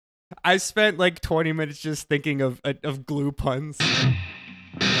I spent like 20 minutes just thinking of glue puns.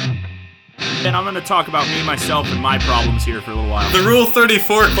 And I'm going to talk about me, myself, and my problems here for a little while. The Rule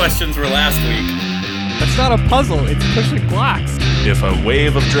 34 questions were last week. That's not a puzzle. It's pushing blocks. If a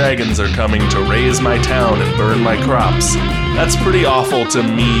wave of dragons are coming to raze my town and burn my crops, that's pretty awful to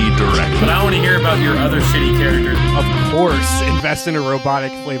me directly. But I want to hear about your other shitty characters. Of course, invest in a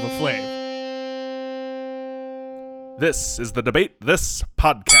robotic Flava Flav. This is the Debate This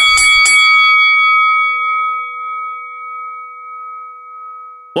podcast.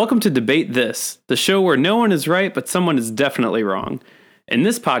 Welcome to Debate This, the show where no one is right, but someone is definitely wrong. In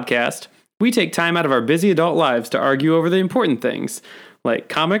this podcast, we take time out of our busy adult lives to argue over the important things, like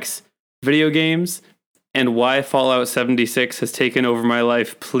comics, video games, and why Fallout 76 has taken over my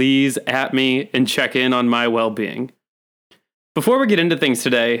life. Please at me and check in on my well-being. Before we get into things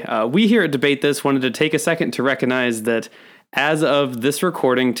today, we here at Debate This wanted to take a second to recognize that as of this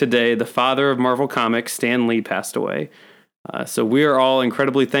recording today, the father of Marvel Comics, Stan Lee, passed away. So we are all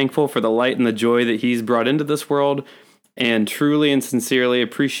incredibly thankful for the light and the joy that he's brought into this world, and truly and sincerely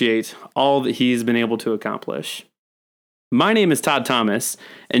appreciate all that he's been able to accomplish. My name is Todd Thomas,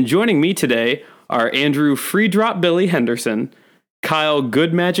 and joining me today are Andrew Free Drop Billy Henderson, Kyle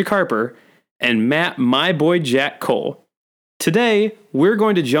Good Magic Harper, and Matt My Boy Jack Cole. Today, we're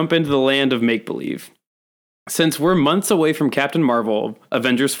going to jump into the land of make-believe. Since we're months away from Captain Marvel,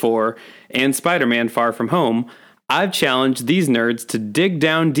 Avengers 4, and Spider-Man Far From Home, I've challenged these nerds to dig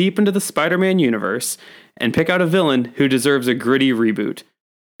down deep into the Spider-Man universe and pick out a villain who deserves a gritty reboot.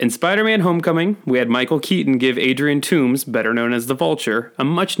 In Spider-Man Homecoming, we had Michael Keaton give Adrian Toomes, better known as the Vulture, a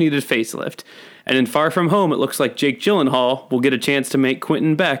much-needed facelift. And in Far From Home, it looks like Jake Gyllenhaal will get a chance to make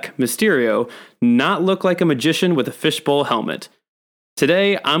Quentin Beck, Mysterio, not look like a magician with a fishbowl helmet.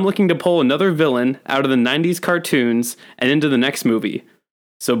 Today, I'm looking to pull another villain out of the 90s cartoons and into the next movie.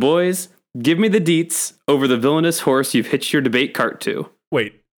 So boys, give me the deets over the villainous horse you've hitched your debate cart to.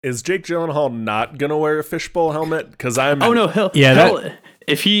 Wait, is Jake Gyllenhaal not gonna wear a fishbowl helmet? Because I'm. Oh no,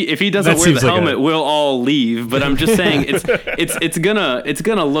 if he doesn't wear the helmet, we'll all leave. But I'm just saying, it's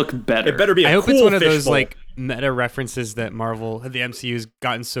gonna look better. It better be. I hope cool it's one of those fishbowl. like meta references that Marvel, the MCU's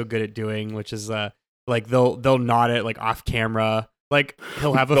gotten so good at doing, which is like they'll nod it like off camera, like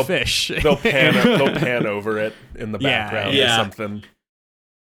he'll have a fish. They'll pan over it in the background or something.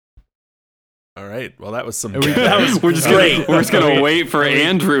 All right. Well, that was some. We're just gonna wait for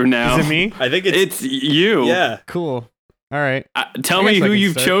Andrew now. Is it me? I think It's you. Yeah. Cool. All right. Tell me who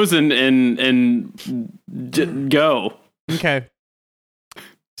you've chosen and go. Okay.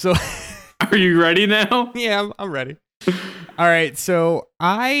 So, are you ready now? Yeah, I'm ready. All right. So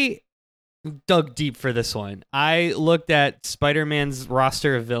I dug deep for this one. I looked at Spider-Man's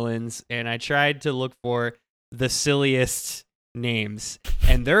roster of villains and I tried to look for the silliest names,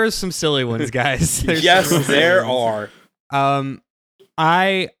 and there are some silly ones, guys. Yes, there are.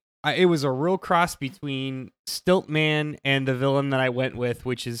 It was a real cross between Stiltman and the villain that I went with,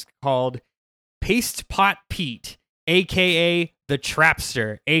 which is called Paste Pot Pete, aka the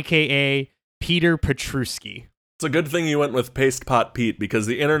Trapster, aka Peter Petruski. It's a good thing you went with Paste Pot Pete, because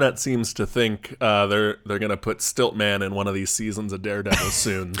the internet seems to think they're gonna put Stiltman in one of these seasons of Daredevil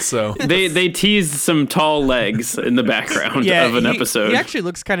soon. So they teased some tall legs in the background of an episode. He actually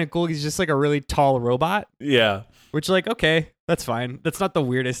looks kind of cool. He's just like a really tall robot. yeah. Which, like, okay, that's fine. That's not the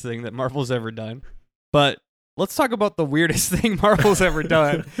weirdest thing that Marvel's ever done. But let's talk about the weirdest thing Marvel's ever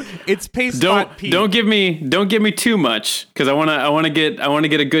done. It's Paste Pot Pete. Don't give me too much, because I wanna get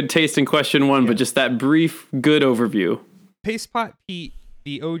a good taste in question one, but just that brief good overview. Paste Pot Pete,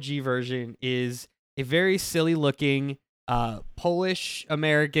 the OG version, is a very silly looking Polish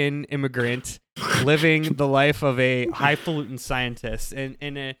American immigrant living the life of a highfalutin scientist, and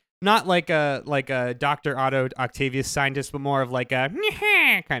a not like a Dr. Otto Octavius scientist, but more of like a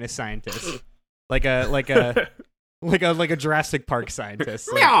kind of scientist, like a Jurassic Park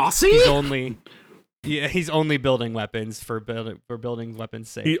scientist. Like, Yeah, see? He's only building weapons for building weapons'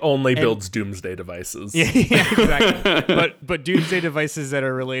 sake. He only builds doomsday devices. Yeah, exactly. but doomsday devices that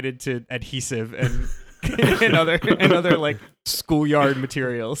are related to adhesive and and other like schoolyard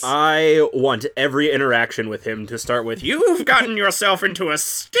materials. I want every interaction with him to start with, "You've gotten yourself into a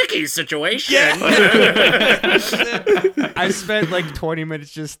sticky situation." I spent like 20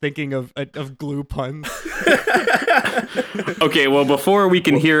 minutes just thinking of glue puns. Okay, well, before we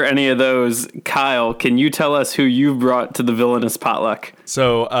can hear any of those, Kyle, can you tell us who you've brought to the villainous potluck?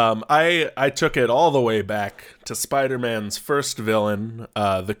 So I took it all the way back to Spider-Man's first villain,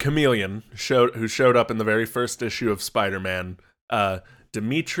 the Chameleon, who showed up in the very first issue of Spider-Man,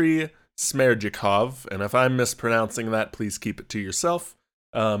 Dmitry Smerdyakov, and if I'm mispronouncing that, please keep it to yourself.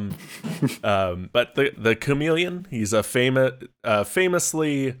 But the chameleon, he's a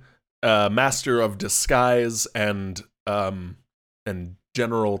famously master of disguise and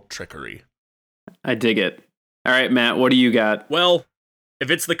general trickery. I dig it. All right, Matt, what do you got? Well,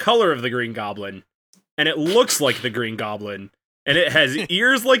 if it's the color of the Green Goblin, and it looks like the Green Goblin, and it has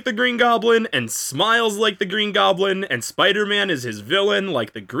ears like the Green Goblin, and smiles like the Green Goblin, and Spider-Man is his villain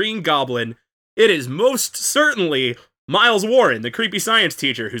like the Green Goblin, it is most certainly Miles Warren, the creepy science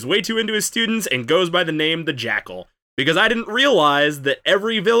teacher who's way too into his students and goes by the name the Jackal. Because I didn't realize that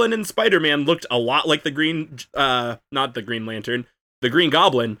every villain in Spider-Man looked a lot like not the Green Lantern, the Green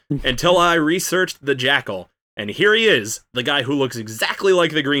Goblin, until I researched the Jackal. And here he is, the guy who looks exactly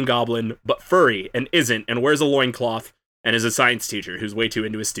like the Green Goblin, but furry, and isn't, and wears a loincloth, and is a science teacher who's way too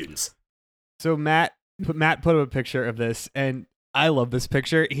into his students. So Matt put up a picture of this, and I love this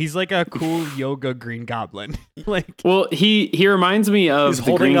picture. He's like a cool yoga Green Goblin. Well, he reminds me of He's the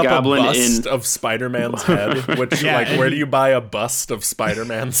holding Green up Goblin a bust in of Spider-Man's head, which, Yeah, where do you buy a bust of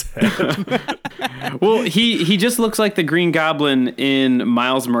Spider-Man's head? Well, he just looks like the Green Goblin in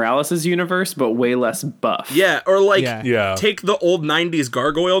Miles Morales' universe, but way less buff. Yeah, or Yeah. take the old 90s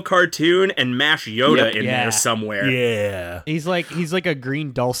Gargoyle cartoon and mash Yoda in Yeah. there somewhere. Yeah. He's like a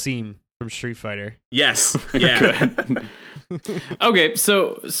green Dulcim from Street Fighter. Yes, yeah. Okay,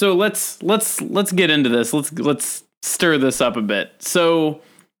 so let's get into this. Let's stir this up a bit. So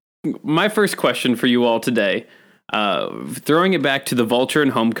my first question for you all today, throwing it back to the Vulture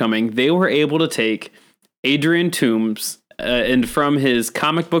and Homecoming, they were able to take Adrian Toomes and from his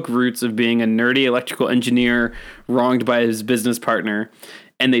comic book roots of being a nerdy electrical engineer wronged by his business partner,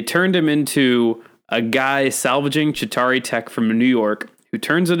 and they turned him into a guy salvaging Chitauri tech from New York who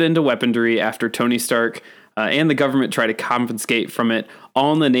turns it into weaponry after Tony Stark and the government try to confiscate from it,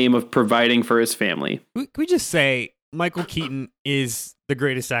 all in the name of providing for his family. Can we just say Michael Keaton is the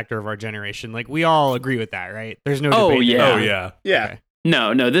greatest actor of our generation? Like, we all agree with that, right? There's no debate. yeah. there. Oh, yeah. Yeah. Okay.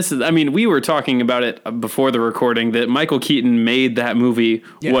 No, this is, I mean, we were talking about it before the recording that Michael Keaton made that movie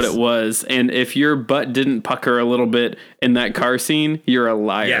Yes. what it was. And if your butt didn't pucker a little bit in that car scene, you're a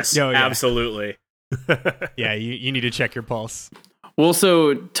liar. Yes, Oh, yeah. absolutely. Yeah, you need to check your pulse. Well,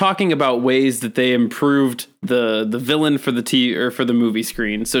 so talking about ways that they improved the villain for the movie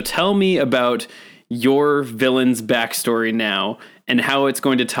screen. So tell me about your villain's backstory now and how it's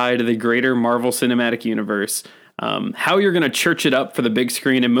going to tie to the greater Marvel Cinematic Universe. How you're going to church it up for the big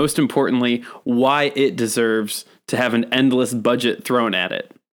screen, and most importantly, why it deserves to have an endless budget thrown at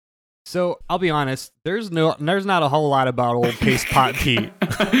it. So I'll be honest. There's not a whole lot about old Paste Pot Pete.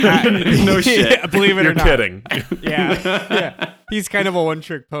 No shit. Believe it You're or not. kidding. Yeah. He's kind of a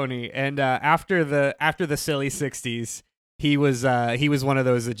one-trick pony. And after the silly '60s, he was one of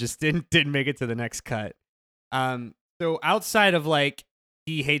those that just didn't make it to the next cut. So outside of like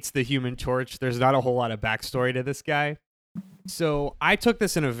he hates the Human Torch, there's not a whole lot of backstory to this guy. So I took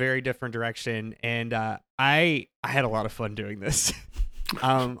this in a very different direction, and I had a lot of fun doing this.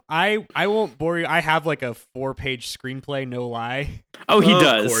 I won't bore you. I have like a 4-page screenplay, no lie. Oh, he Of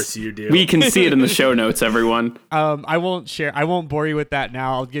does. course you do. We can see it in the show notes, everyone. I won't bore you with that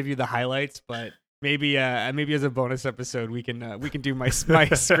now. I'll give you the highlights, but maybe as a bonus episode we can do my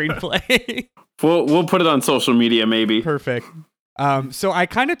screenplay. We'll put it on social media, maybe. Perfect. So I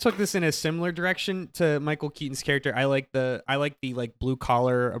kind of took this in a similar direction to Michael Keaton's character. I like the like blue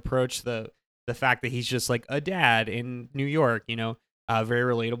collar approach, the fact that he's just like a dad in New York, very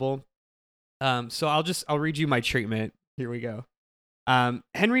relatable. So I'll read you my treatment. Here we go.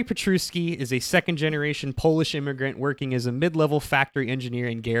 Henry Petruski is a second-generation Polish immigrant working as a mid-level factory engineer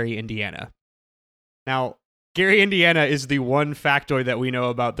in Gary, Indiana. Now, Gary, Indiana is the one factoid that we know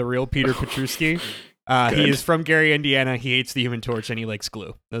about the real Peter Petruski. He is from Gary, Indiana. He hates the Human Torch and he likes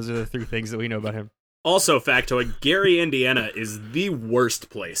glue. Those are the 3 things that we know about him. Also, factoid, Gary, Indiana is the worst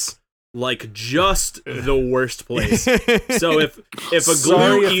place. Like, just the worst place. So if a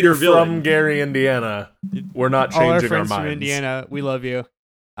Sorry glue if eater you're villain... from Gary, Indiana. We're not All our changing our friends from minds. Indiana, we love you.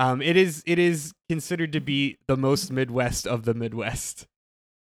 It is considered to be the most Midwest of the Midwest.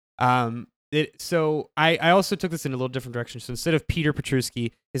 So I also took this in a little different direction. So instead of Peter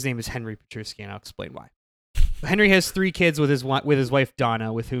Petruski, his name is Henry Petruski, and I'll explain why. Henry has 3 kids with his wife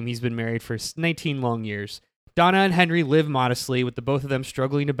Donna, with whom he's been married for 19 long years. Donna and Henry live modestly, with the both of them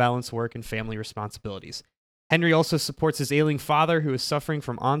struggling to balance work and family responsibilities. Henry also supports his ailing father, who is suffering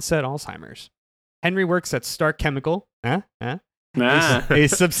from onset Alzheimer's. Henry works at Stark Chemical, a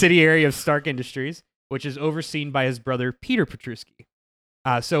subsidiary of Stark Industries, which is overseen by his brother Peter Petruski.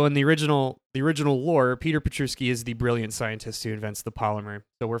 So in the original lore, Peter Petruski is the brilliant scientist who invents the polymer.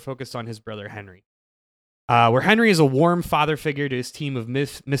 So we're focused on his brother Henry. where Henry is a warm father figure to his team of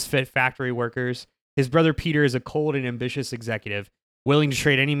misfit factory workers. His brother Peter is a cold and ambitious executive, willing to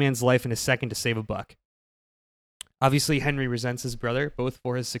trade any man's life in a second to save a buck. Obviously, Henry resents his brother, both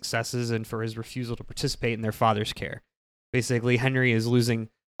for his successes and for his refusal to participate in their father's care. Basically, Henry is losing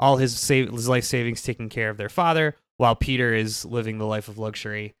all his life savings taking care of their father, while Peter is living the life of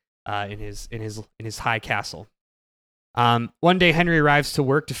luxury in his high castle. One day, Henry arrives to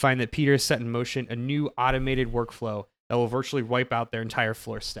work to find that Peter has set in motion a new automated workflow that will virtually wipe out their entire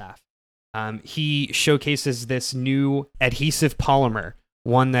floor staff. He showcases this new adhesive polymer,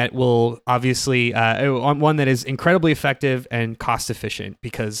 one that will obviously one that is incredibly effective and cost efficient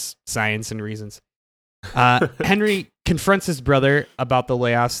because science and reasons. Henry confronts his brother about the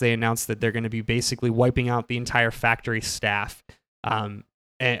layoffs. They announce that they're going to be basically wiping out the entire factory staff, and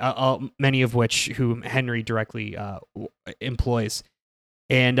many of which whom Henry directly employs.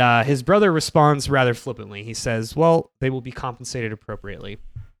 And his brother responds rather flippantly. He says, "Well, they will be compensated appropriately."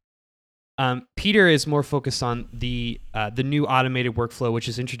 Peter is more focused on the new automated workflow, which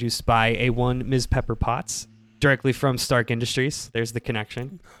is introduced by A1 Ms. Pepper Potts, directly from Stark Industries. There's the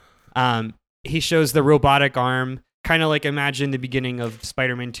connection. He shows the robotic arm, kind of like imagine the beginning of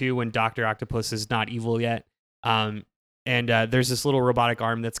Spider-Man 2 when Dr. Octopus is not evil yet. And there's this little robotic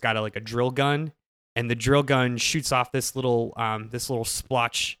arm that's got a drill gun, and the drill gun shoots off this little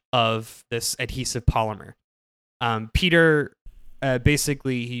splotch of this adhesive polymer. Peter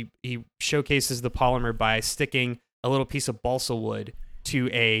basically he showcases the polymer by sticking a little piece of balsa wood to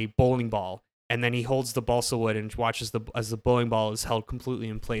a bowling ball, and then he holds the balsa wood and watches as the bowling ball is held completely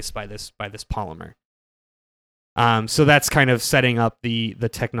in place by this polymer. So that's kind of setting up the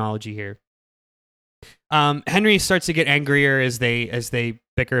technology here. Henry starts to get angrier as they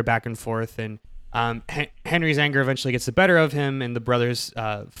bicker back and forth, and Henry's anger eventually gets the better of him, and the brothers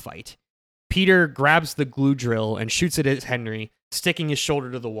fight. Peter grabs the glue drill and shoots it at Henry, sticking his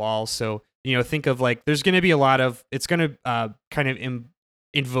shoulder to the wall. So, think of there's going to be it's going to kind of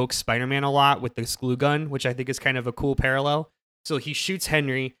invoke Spider-Man a lot with this glue gun, which I think is kind of a cool parallel. So he shoots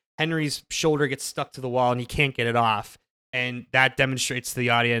Henry. Henry's shoulder gets stuck to the wall and he can't get it off. And that demonstrates to the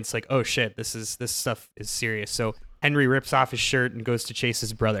audience oh shit, this stuff is serious. So Henry rips off his shirt and goes to chase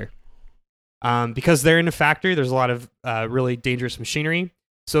his brother. Because they're in a factory, there's a lot of really dangerous machinery.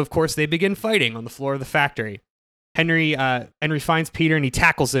 So of course they begin fighting on the floor of the factory. Henry finds Peter and he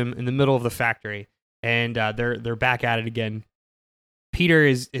tackles him in the middle of the factory, and they're back at it again. Peter,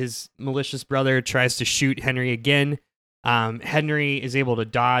 his malicious brother, tries to shoot Henry again. Henry is able to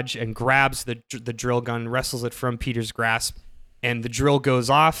dodge and grabs the drill gun, wrestles it from Peter's grasp, and the drill goes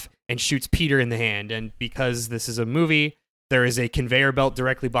off and shoots Peter in the hand. And because this is a movie, there is a conveyor belt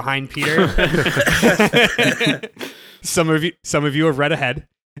directly behind Peter. Some of you have read ahead.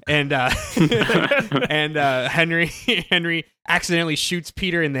 And Henry accidentally shoots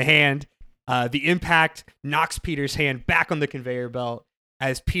Peter in the hand. The impact knocks Peter's hand back on the conveyor belt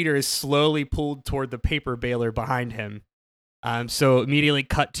as Peter is slowly pulled toward the paper baler behind him. So immediately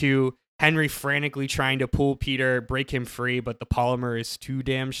cut to Henry frantically trying to pull Peter, break him free, but the polymer is too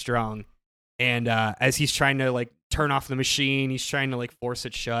damn strong. And as he's trying to turn off the machine, he's trying to force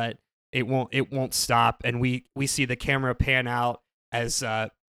it shut. It won't stop. And we see the camera pan out as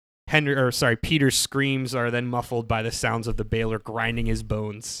Peter's screams are then muffled by the sounds of the baler grinding his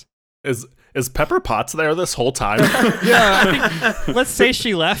bones. Is Pepper Potts there this whole time? Yeah, let's say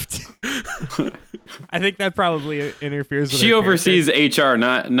she left. I think that probably interferes with she her oversees character. HR,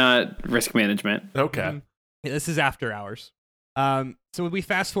 not risk management. Okay. Yeah, this is after hours. So we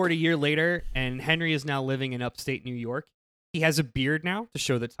fast forward a year later, and Henry is now living in upstate New York. He has a beard now to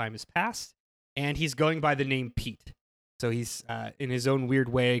show that time has passed, and he's going by the name Pete. So he's, in his own weird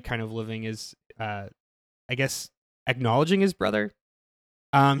way, kind of living as, I guess, acknowledging his brother.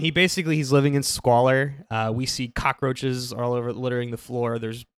 He's living in squalor. We see cockroaches all over littering the floor.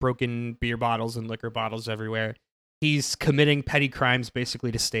 There's broken beer bottles and liquor bottles everywhere. He's committing petty crimes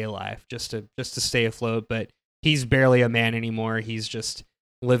basically to stay alive, just to stay afloat. But he's barely a man anymore. He's just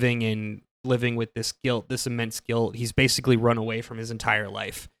living with this guilt, this immense guilt. He's basically run away from his entire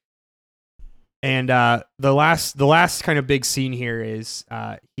life. And the last kind of big scene here is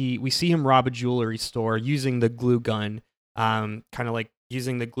we see him rob a jewelry store using the glue gun, kind of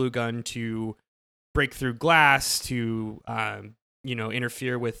using the glue gun to break through glass, to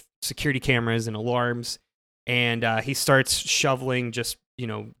interfere with security cameras and alarms. And he starts shoveling just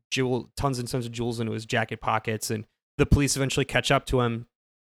tons and tons of jewels into his jacket pockets, and the police eventually catch up to him.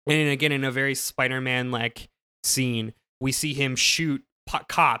 And again, in a very Spider-Man-like scene, we see him shoot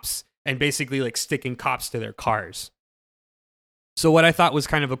cops and basically sticking cops to their cars. So what I thought was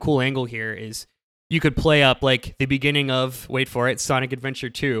kind of a cool angle here is you could play up like the beginning of, wait for it, Sonic Adventure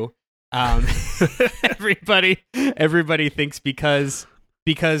 2. Everybody thinks because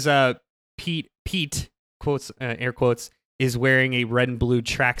Pete quotes air quotes is wearing a red and blue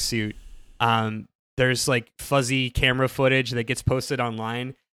tracksuit. There's like fuzzy camera footage that gets posted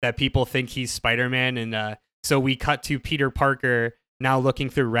online that people think he's Spider-Man, and so we cut to Peter Parker now looking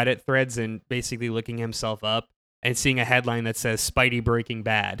through Reddit threads and basically looking himself up and seeing a headline that says Spidey Breaking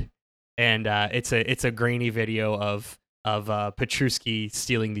Bad, and it's a grainy video of Petruski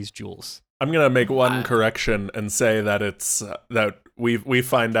stealing these jewels. I'm gonna make one correction and say that it's that we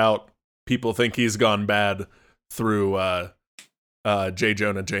find out people think he's gone bad through J.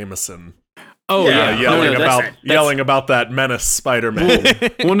 Jonah Jameson. Oh yeah, yelling about that menace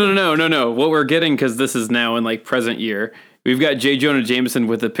Spider-Man. Well, no. What we're getting, because this is now in like present year, we've got J. Jonah Jameson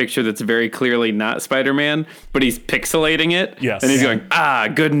with a picture that's very clearly not Spider-Man, but he's pixelating it. Yes. And he's going,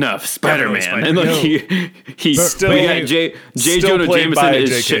 good enough, Spider-Man. And like he's still, we got J. Jonah Jameson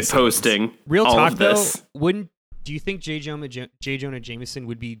is shit posting. Real all talk of though, this. do you think J. Jonah Jameson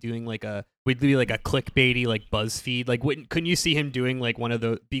would be doing like a clickbaity like BuzzFeed? Like couldn't you see him doing like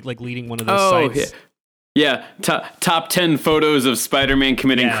leading one of those sites? Yeah. Top 10 photos of Spider-Man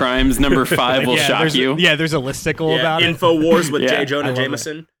committing crimes. Number 5 will shock you. Yeah, there's a listicle about it. InfoWars with J. Jonah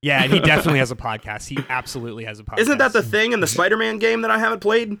Jameson. Yeah, and he definitely has a podcast. He absolutely has a podcast. Isn't that the thing in the Spider-Man game that I haven't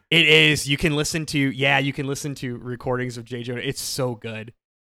played? It is. You can listen to recordings of J. Jonah. It's so good.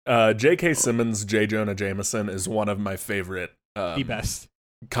 J.K. Simmons' J. Jonah Jameson is one of my favorite the best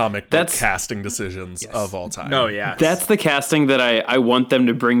comic book casting decisions of all time. Oh yeah, that's the casting that I want them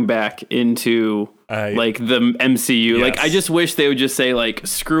to bring back into like the MCU. Yes. Like I just wish they would just say like,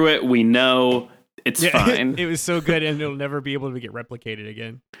 screw it, we know it's fine. It was so good, and it'll never be able to get replicated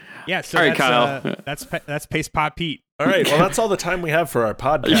again. Yeah. So all right, Kyle. That's Paste Pot Pete. All right. Well, that's all the time we have for our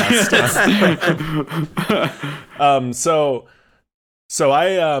podcast. So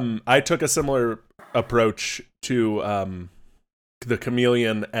I took a similar approach to the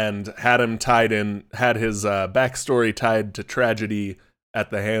Chameleon and had him had his backstory tied to tragedy at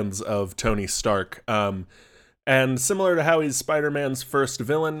the hands of Tony Stark. And similar to how he's Spider-Man's first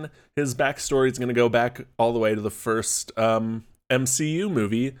villain, his backstory is going to go back all the way to the first MCU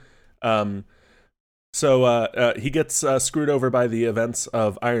movie. So he gets screwed over by the events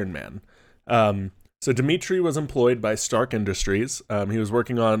of Iron Man. So Dimitri was employed by Stark Industries. He was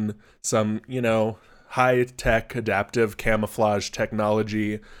working on some, high-tech adaptive camouflage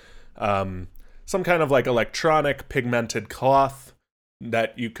technology, some kind of like electronic pigmented cloth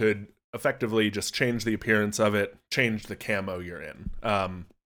that you could effectively just change the appearance of it, change the camo you're in,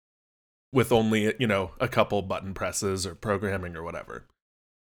 with only, a couple button presses or programming or whatever.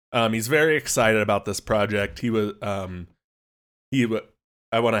 He's very excited about this project.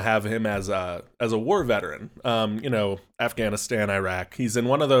 I want to have him as a war veteran, Afghanistan, Iraq. He's in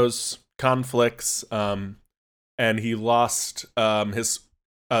one of those conflicts, and he lost his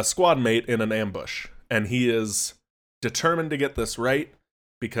squad mate in an ambush. And he is determined to get this right,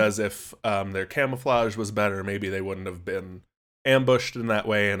 because if their camouflage was better, maybe they wouldn't have been ambushed in that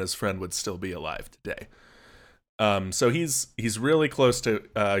way, and his friend would still be alive today. So he's really close to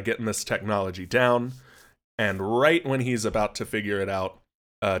getting this technology down, and right when he's about to figure it out,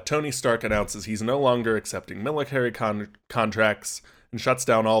 Tony Stark announces he's no longer accepting military contracts and shuts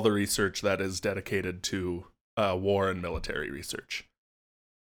down all the research that is dedicated to war and military research.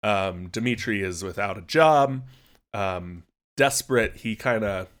 Dimitri is without a job. Desperate, he kind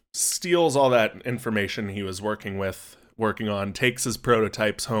of steals all that information he was working on, takes his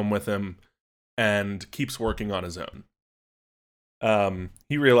prototypes home with him, and keeps working on his own.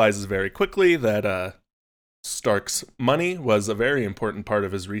 He realizes very quickly that Stark's money was a very important part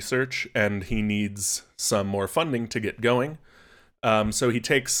of his research, and he needs some more funding to get going. So he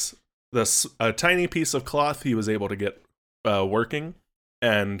takes a tiny piece of cloth he was able to get working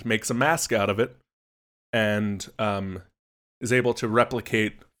and makes a mask out of it, and is able to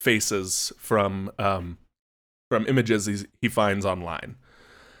replicate faces from images he finds online.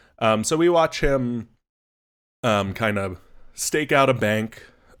 So we watch him kind of stake out a bank,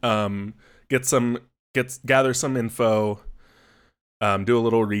 gather some info, do a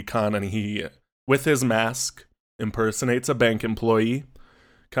little recon, and he, with his mask, impersonates a bank employee.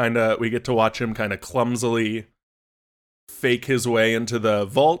 We get to watch him kind of clumsily fake his way into the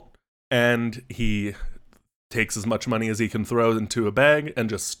vault, and he takes as much money as he can throw into a bag and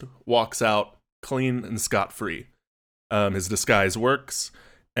just walks out clean and scot-free. His disguise works,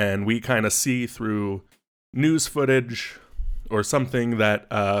 and we kind of see through news footage or something that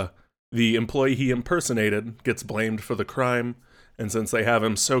the employee he impersonated gets blamed for the crime, and since they have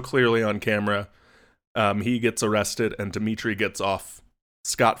him so clearly on camera, He gets arrested, and Dimitri gets off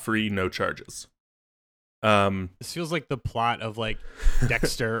scot-free, no charges. This feels like the plot of like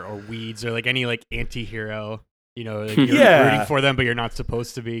Dexter or Weeds or like any like anti-hero. You know, like you're rooting for them, but you're not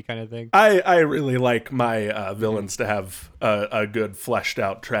supposed to be, kind of thing. I really like my villains to have a good fleshed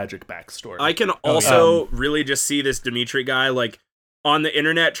out tragic backstory. I can also really just see this Dimitri guy like on the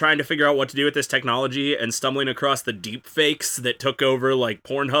internet trying to figure out what to do with this technology and stumbling across the deep fakes that took over like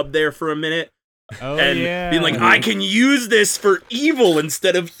Pornhub there for a minute. Being like, I can use this for evil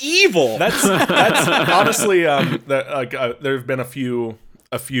instead of evil. That's honestly there have been a few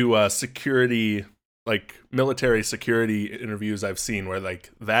security, like military security interviews I've seen where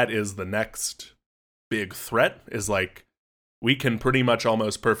like that is the next big threat, is like we can pretty much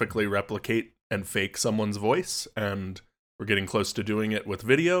almost perfectly replicate and fake someone's voice, and we're getting close to doing it with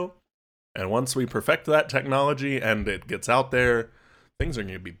video. And once we perfect that technology and it gets out there, things are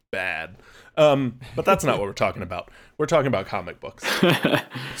going to be bad. But that's not what we're talking about. We're talking about comic books.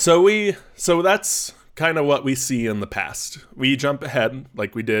 So that's kind of what we see in the past. We jump ahead,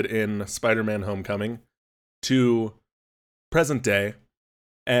 like we did in Spider-Man Homecoming, to present day,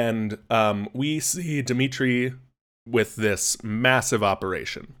 and we see Dimitri with this massive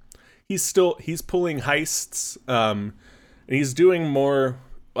operation. He's pulling heists, and he's doing more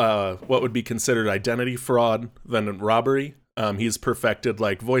what would be considered identity fraud than robbery. He's perfected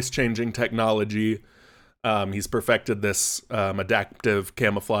like voice-changing technology. He's perfected this adaptive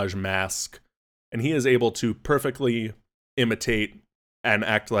camouflage mask. And he is able to perfectly imitate and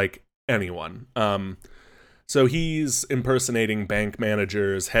act like anyone. So he's impersonating bank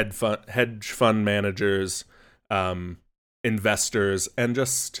managers, hedge fund managers, investors, and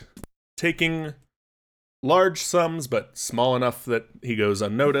just taking large sums, but small enough that he goes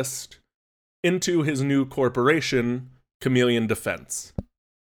unnoticed, into his new corporation, Chameleon Defense.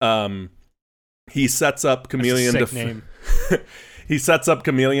 He sets up Chameleon Defense. He sets up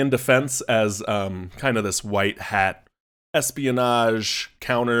Chameleon Defense as kind of this white hat espionage,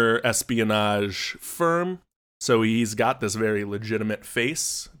 counter-espionage firm. So he's got this very legitimate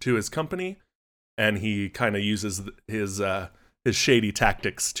face to his company, and he kind of uses his shady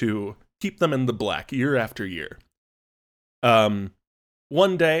tactics to keep them in the black year after year.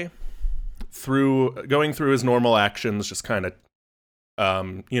 One day, going through his normal actions, just kind of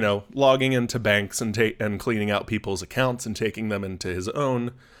logging into banks and cleaning out people's accounts and taking them into his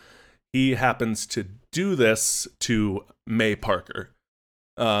own, he happens to do this to May Parker.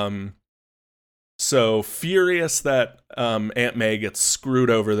 So furious that Aunt May gets screwed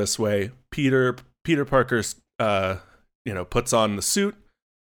over this way, Peter Parker, puts on the suit,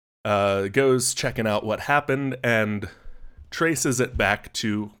 goes checking out what happened, and traces it back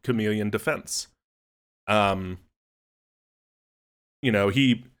to Chameleon Defense.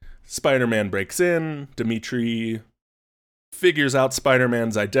 Spider-Man breaks in, Dimitri figures out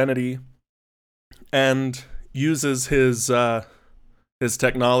Spider-Man's identity, and uses his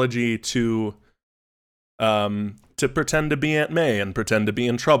technology to pretend to be Aunt May and pretend to be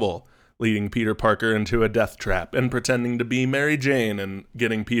in trouble, leading Peter Parker into a death trap, and pretending to be Mary Jane and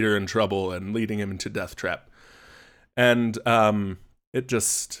getting Peter in trouble and leading him into death trap. And it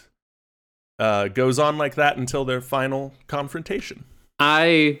just goes on like that until their final confrontation.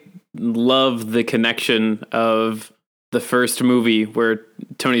 I love the connection of the first movie where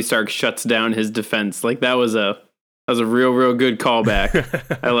Tony Stark shuts down his defense. Like that was a real good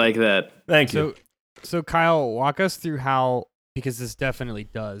callback. I like that. Thank you. So Kyle, walk us through how, because this definitely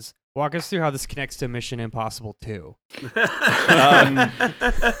does. Walk us through how this connects to Mission Impossible 2.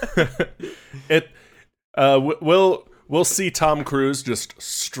 We'll see Tom Cruise just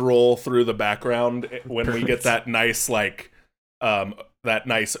stroll through the background when we get that nice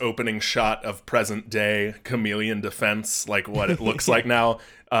opening shot of present day Chameleon Defense, like what it looks like now.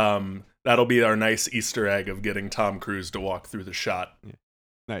 That'll be our nice Easter egg of getting Tom Cruise to walk through the shot. Yeah.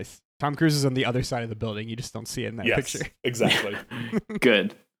 Nice. Tom Cruise is on the other side of the building. You just don't see it in that picture. Exactly.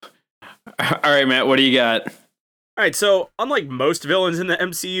 Good. All right, Matt, what do you got? All right, so unlike most villains in the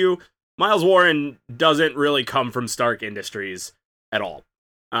MCU, Miles Warren doesn't really come from Stark Industries at all.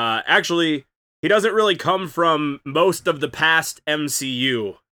 Actually, he doesn't really come from most of the past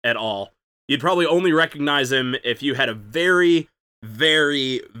MCU at all. You'd probably only recognize him if you had a very,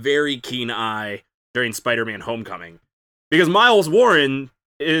 very, very keen eye during Spider-Man Homecoming. Because Miles Warren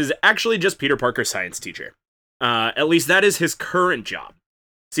is actually just Peter Parker's science teacher. At least that is his current job.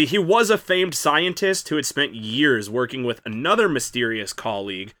 See, he was a famed scientist who had spent years working with another mysterious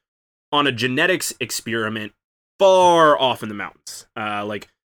colleague on a genetics experiment far off in the mountains.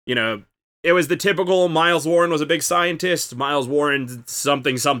 It was the typical Miles Warren was a big scientist, Miles Warren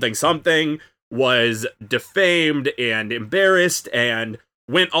something. was defamed and embarrassed and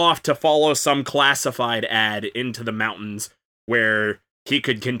went off to follow some classified ad into the mountains where he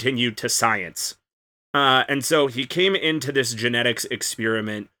could continue to science. And so he came into this genetics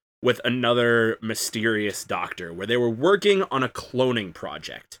experiment with another mysterious doctor where they were working on a cloning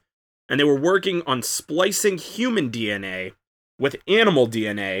project. And they were working on splicing human DNA with animal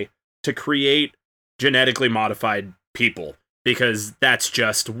DNA to create genetically modified people, because that's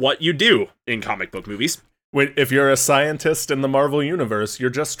just what you do in comic book movies. If you're a scientist in the Marvel Universe, you're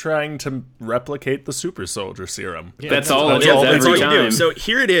just trying to replicate the super soldier serum. Yeah, That's all it is That's all every you do. time. So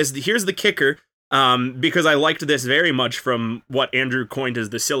here it is. Here's the kicker. Because I liked this very much from what Andrew coined as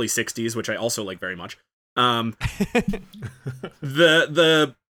the silly 60s, which I also like very much.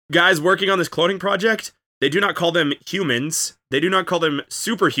 The guys working on this cloning project, they do not call them humans. They do not call them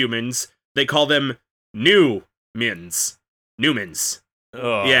superhumans. They call them Newmans.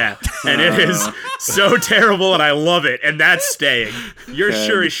 Ugh. Yeah, and it is so terrible, and I love it, and that's staying. You're Good.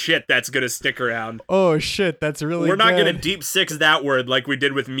 sure as shit that's gonna stick around. Oh shit, that's really We're not good. gonna deep six that word like we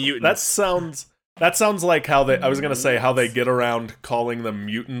did with mutants. That sounds like how they. I was gonna say how they get around calling them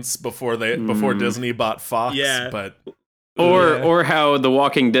mutants before Disney bought Fox. Yeah. But Or how The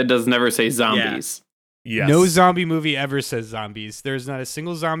Walking Dead does never say zombies. yes, No zombie movie ever says zombies. There's not a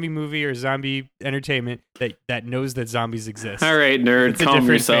single zombie movie or zombie entertainment that knows that zombies exist. All right, nerd, It's a calm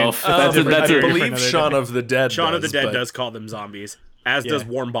different yourself. fan- That's different- that's I it. different- believe another Shaun day. of the Dead. Shaun of the Dead but- does call them zombies, as Yeah. does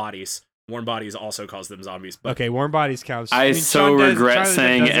Warm Bodies. Warm Bodies also calls them zombies. But Okay, Warm Bodies counts. I mean, so Shaun regret of the Dead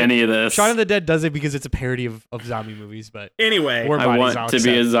saying does it. any of this. Shaun of the Dead does it because it's a parody of zombie movies, but anyway, Warm I Bodies want I'll to be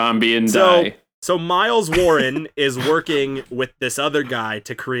a accept. zombie and So- die. so Miles Warren is working with this other guy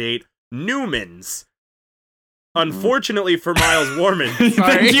to create Newmans. Unfortunately for Miles Warren,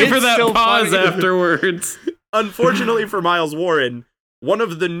 Thank you for It's that so pause funny. afterwards. unfortunately for Miles Warren, one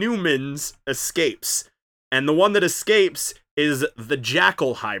of the Newmans escapes. And the one that escapes is the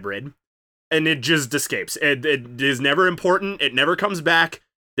Jackal hybrid. And it just escapes. It is never important. It never comes back.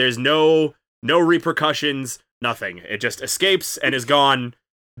 There's no repercussions, nothing. It just escapes and is gone.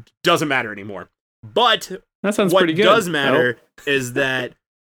 Doesn't matter anymore. But That sounds what pretty good. does matter is that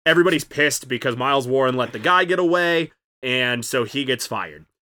everybody's pissed because Miles Warren let the guy get away, and so he gets fired.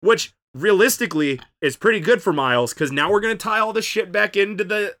 Which, realistically, is pretty good for Miles, because now we're going to tie all this shit back into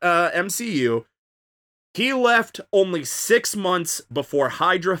the MCU. He left only 6 months before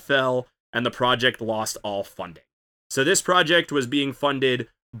Hydra fell, and the project lost all funding. So this project was being funded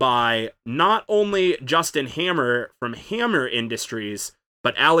by not only Justin Hammer from Hammer Industries,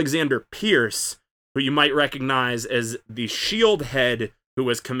 but Alexander Pierce, who you might recognize as the SHIELD head who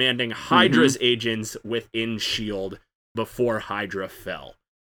was commanding Hydra's agents within SHIELD before Hydra fell.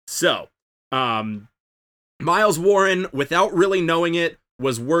 So, Miles Warren, without really knowing it,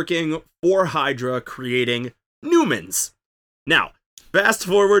 was working for Hydra creating Newmans. Now, fast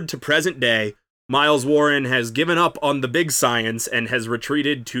forward to present day, Miles Warren has given up on the big science and has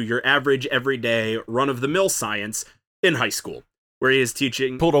retreated to your average, everyday, run-of-the-mill science in high school, where he is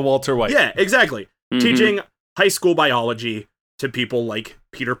teaching... Pulled a Walter White. Yeah, exactly. Mhm. Teaching high school biology to people like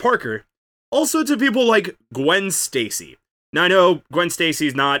Peter Parker. Also to people like Gwen Stacy. Now, I know Gwen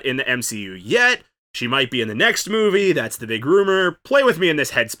Stacy's not in the MCU yet. She might be in the next movie. That's the big rumor. Play with me in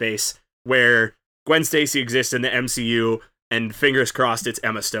this headspace where Gwen Stacy exists in the MCU, and fingers crossed it's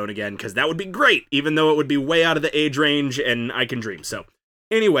Emma Stone again, because that would be great, even though it would be way out of the age range, and I can dream. So,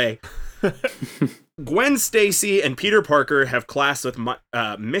 anyway, Gwen Stacy and Peter Parker have classed with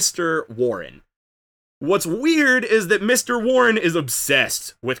Mr. Warren. What's weird is that Mr. Warren is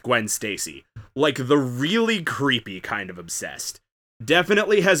obsessed with Gwen Stacy. Like, the really creepy kind of obsessed.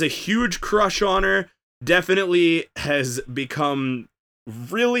 Definitely has a huge crush on her. Definitely has become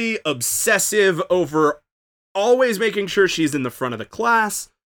really obsessive over always making sure she's in the front of the class.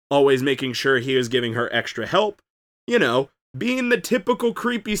 Always making sure he is giving her extra help. You know, being the typical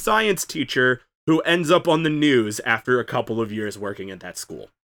creepy science teacher who ends up on the news after a couple of years working at that school.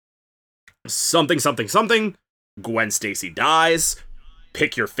 Something, Gwen Stacy dies.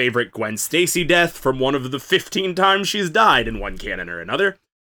 Pick your favorite Gwen Stacy death from one of the 15 times she's died in one canon or another.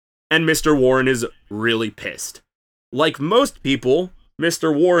 And Mr. Warren is really pissed. Like most people,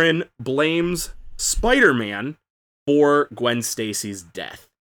 Mr. Warren blames Spider-Man for Gwen Stacy's death.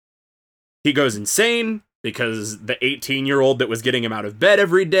 He goes insane because the 18-year-old that was getting him out of bed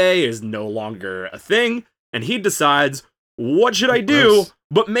every day is no longer a thing, and he decides, what should I do Gross.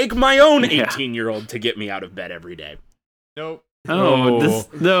 but make my own Yeah. 18-year-old to get me out of bed every day? Nope. This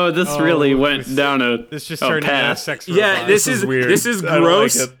Oh, really this- went down a This just Oh, turned into a pass. sex Yeah, robot. this is is weird. this is I don't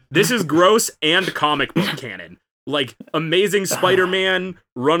gross. like it. This is gross and comic book canon. Like Amazing Spider-Man,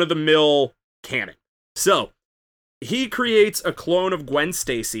 run-of-the-mill canon. So, he creates a clone of Gwen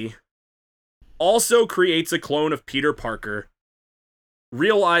Stacy, also creates a clone of Peter Parker,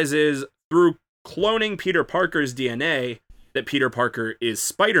 realizes through cloning Peter Parker's DNA that Peter Parker is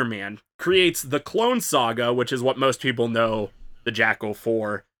Spider-Man, creates the Clone Saga, which is what most people know the Jackal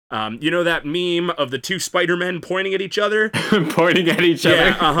for. You know that meme of the two Spider-Men pointing at each other? Pointing at each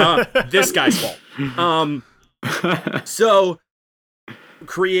Yeah, other. This guy's fault. So,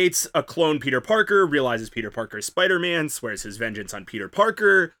 creates a clone Peter Parker, realizes Peter Parker is Spider-Man, swears his vengeance on Peter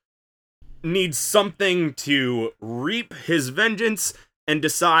Parker, needs something to reap his vengeance, and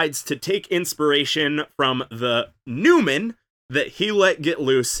decides to take inspiration from the Newman that he let get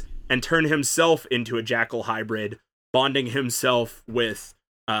loose and turn himself into a Jackal hybrid, bonding himself with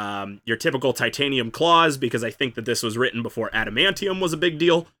your typical titanium claws, because I think that this was written before adamantium was a big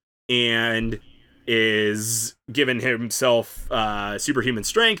deal, and is given himself superhuman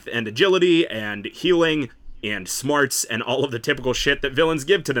strength and agility and healing and smarts and all of the typical shit that villains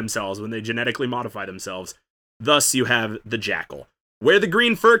give to themselves when they genetically modify themselves. Thus, you have the Jackal. Where the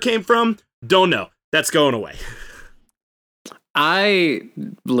green fur came from, don't know. That's going away.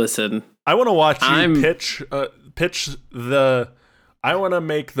 Listen. I want to watch you pitch the. I want to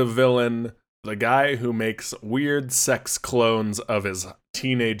make the villain the guy who makes weird sex clones of his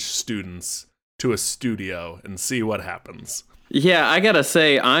teenage students to a studio and see what happens. Yeah, I gotta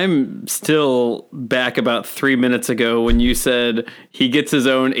say, I'm still back about 3 minutes ago when you said he gets his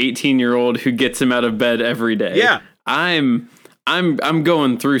own 18-year-old who gets him out of bed every day. Yeah. I'm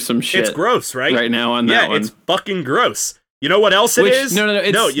going through some shit. It's gross, right? Right now on that one. Yeah, it's fucking gross. You know what else it is? No,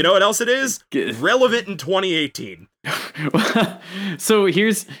 you know what else it is? Relevant in 2018. So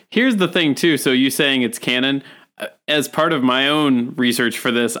here's the thing too. So you saying it's canon. As part of my own research for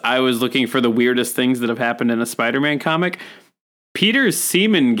this, I was looking for the weirdest things that have happened in a Spider-Man comic. Peter's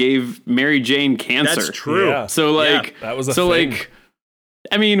semen gave Mary Jane cancer. That's true. Yeah. So like that was a thing.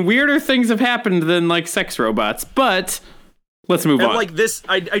 I mean, weirder things have happened than like sex robots, but let's move on. And like this,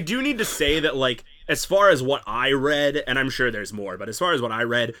 I do need to say that like as far as what I read, and I'm sure there's more, but as far as what I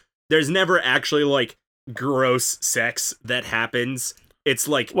read, there's never actually like gross sex that happens. It's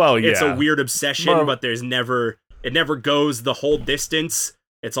like, it's a weird obsession, but it never goes the whole distance.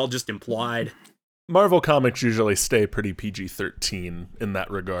 It's all just implied. Marvel comics usually stay pretty PG-13 in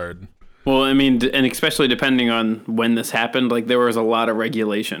that regard. Well, I mean, and especially depending on when this happened, like there was a lot of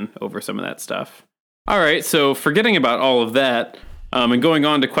regulation over some of that stuff. All right, so forgetting about all of that, and going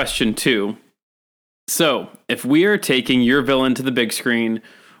on to question 2. So, if we are taking your villain to the big screen,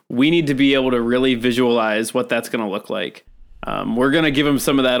 we need to be able to really visualize what that's going to look like. We're going to give him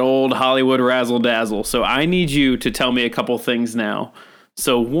some of that old Hollywood razzle-dazzle. So I need you to tell me a couple things now.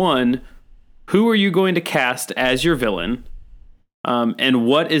 So 1, who are you going to cast as your villain? And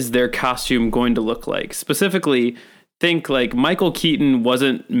what is their costume going to look like? Specifically, think like Michael Keaton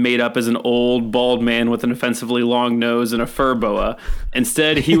wasn't made up as an old bald man with an offensively long nose and a fur boa.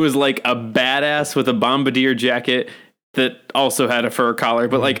 Instead, he was like a badass with a bombardier jacket that also had a fur collar,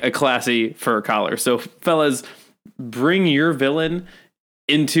 but like a classy fur collar. So fellas, bring your villain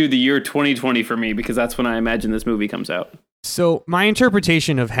into the year 2020 for me, because that's when I imagine this movie comes out. So my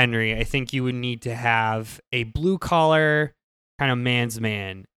interpretation of Henry, I think you would need to have a blue collar kind of man's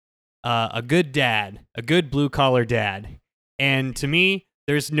man, a good dad, a good blue collar dad. And to me,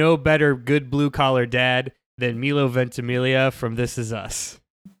 there's no better good blue collar dad than Milo Ventimiglia from This Is Us.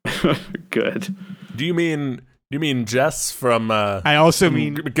 Good. Do you mean Jess from I also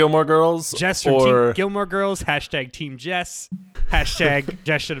mean Gilmore Girls? Jess from Team Gilmore Girls, #Team Jess,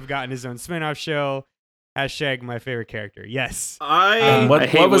 #Jess should have gotten his own spin-off show, #my favorite character. Yes. I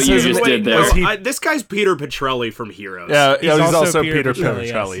hate what you just did there. This guy's Peter Petrelli from Heroes. Yeah, he's also Peter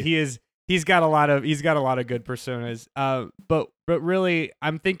Petrelli. Yes. He's got a lot of good personas. But really,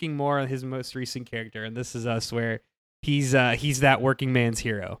 I'm thinking more of his most recent character, and This Is Us, where he's that working man's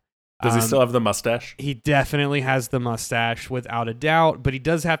hero. Does he still have the mustache? He definitely has the mustache, without a doubt, but he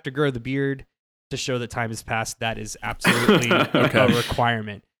does have to grow the beard to show that time has passed. That is absolutely a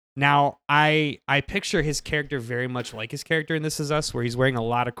requirement. Now, I picture his character very much like his character in This Is Us, where he's wearing a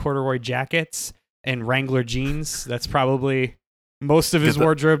lot of corduroy jackets and Wrangler jeans. That's probably most of his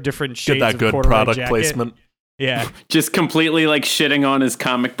wardrobe, different shades get that of good corduroy product jacket. placement. Yeah. Just completely like shitting on his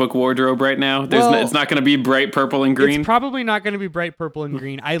comic book wardrobe right now. It's not going to be bright purple and green. It's probably not going to be bright purple and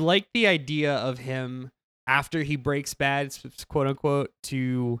green. I like the idea of him after he breaks bad, quote unquote,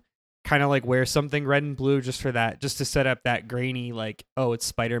 to kind of like wear something red and blue just for that, just to set up that grainy, like, oh, it's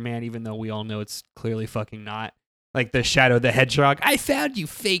Spider-Man, even though we all know it's clearly fucking not. Like the Shadow the Hedgehog, I found you,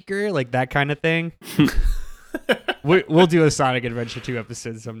 faker, like that kind of thing. We'll do a Sonic Adventure 2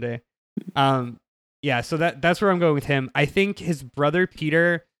 episode someday. Yeah, so that's where I'm going with him. I think his brother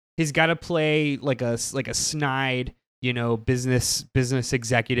Peter, he's got to play like a snide, business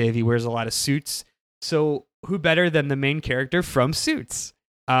executive. He wears a lot of suits. So who better than the main character from Suits?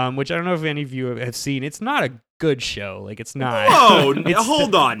 Which I don't know if any of you have seen. It's not a good show. Like, it's not. Oh,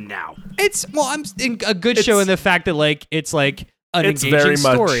 hold on now. I'm a good show in the fact that like it's like an engaging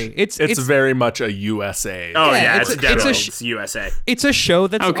story. It's very much a USA. Oh yeah, it's it's USA. It's a show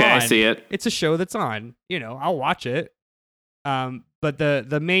that's okay. on. I see it. It's a show that's on. I'll watch it. But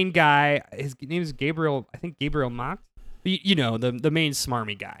the main guy, his name is Gabriel. I think Gabriel Macht. The main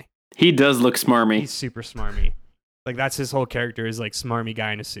smarmy guy. He does look smarmy. He's super smarmy. Like, that's his whole character, is like smarmy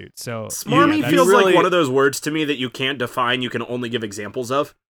guy in a suit. So smarmy feels like one of those words to me that you can't define. You can only give examples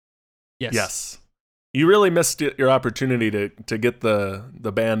of. Yes. You really missed your opportunity to get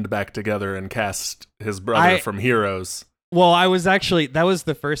the band back together and cast his brother from Heroes. Well, that was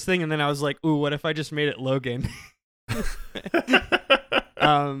the first thing, and then I was like, ooh, what if I just made it Logan?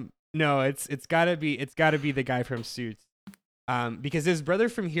 No, it's gotta be the guy from Suits. Because his brother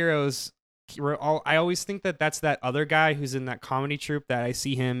from Heroes, I always think that's that other guy who's in that comedy troupe that I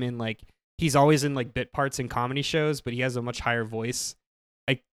see him in, like, he's always in like bit parts in comedy shows, but he has a much higher voice.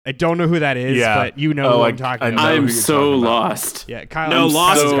 I don't know who that is, but who I'm talking about. I'm so lost. Yeah, Kyle. No,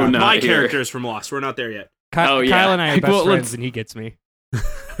 Lost so is my here. character is from Lost. We're not there yet. Kyle and I are best friends, and he gets me.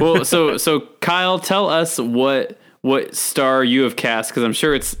 Well, so Kyle, tell us what star you have cast, because I'm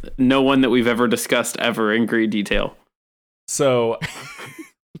sure it's no one that we've ever discussed ever in great detail. So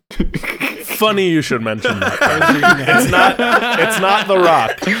funny you should mention that. It's not The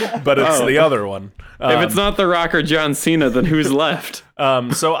Rock, but it's the other one. If it's not The Rock or John Cena, then who's left?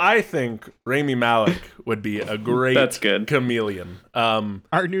 So I think Rami Malek would be a great That's good. chameleon.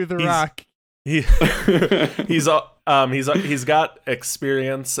 Our new The Rock. He's got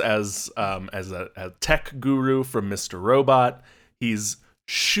experience as a tech guru from Mr. Robot. He's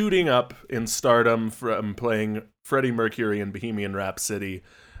shooting up in stardom from playing Freddie Mercury in Bohemian Rhapsody.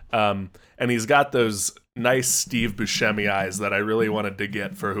 And he's got those nice Steve Buscemi eyes that I really wanted to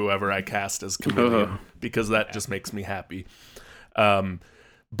get for whoever I cast as chameleon, because that just makes me happy.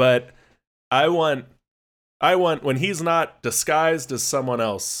 But I want when he's not disguised as someone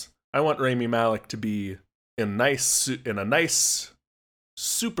else, I want Rami Malek to be in a nice,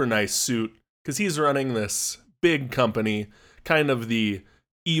 super nice suit, because he's running this big company, kind of the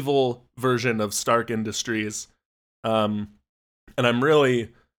evil version of Stark Industries. And I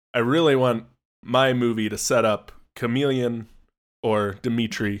really want my movie to set up Chameleon or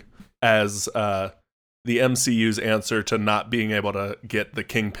Dimitri as the MCU's answer to not being able to get the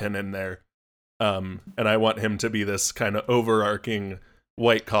Kingpin in there. And I want him to be this kind of overarching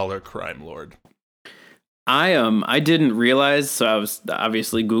white-collar crime lord. I didn't realize, so I was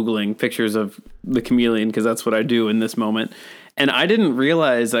obviously Googling pictures of the Chameleon, because that's what I do in this moment. And I didn't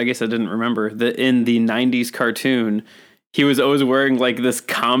realize, I guess I didn't remember, that in the 90s cartoon, he was always wearing like this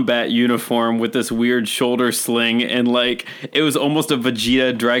combat uniform with this weird shoulder sling, and like it was almost a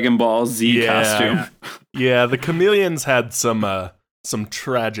Vegeta Dragon Ball Z costume. Yeah, the Chameleons had some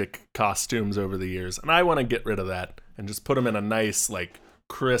tragic costumes over the years, and I want to get rid of that and just put him in a nice, like,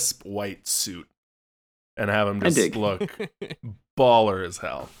 crisp white suit and have him just look baller as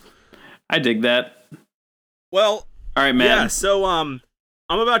hell. I dig that. Well, all right, man. Yeah, so I'm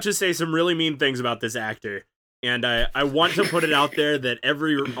about to say some really mean things about this actor. And I want to put it out there that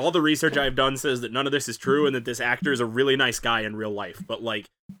all the research I've done says that none of this is true, and that this actor is a really nice guy in real life. But like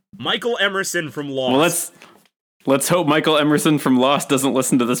Michael Emerson from Lost. Well, let's hope Michael Emerson from Lost doesn't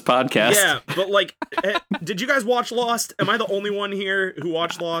listen to this podcast. Yeah, but like, did you guys watch Lost? Am I the only one here who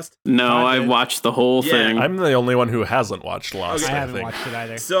watched Lost? No, I watched the whole thing. I'm the only one who hasn't watched Lost. I haven't watched it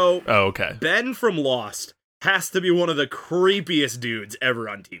either. So, okay. Ben from Lost has to be one of the creepiest dudes ever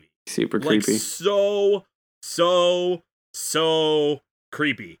on TV. Super creepy. So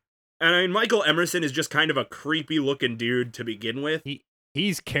creepy. And I mean, Michael Emerson is just kind of a creepy looking dude to begin with.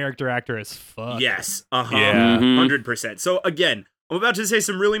 He's character actor as fuck. Yes. Yeah. 100%. So again, I'm about to say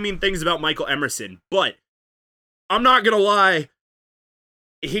some really mean things about Michael Emerson, but I'm not gonna lie,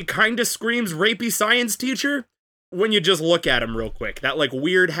 he kind of screams rapey science teacher when you just look at him real quick. That like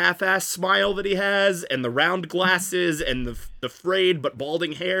weird half-ass smile that he has, and the round glasses, and the frayed but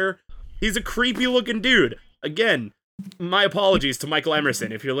balding hair. He's a creepy looking dude. Again, my apologies to Michael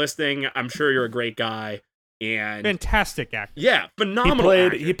Emerson. If you're listening, I'm sure you're a great guy. And fantastic actor. Yeah, phenomenal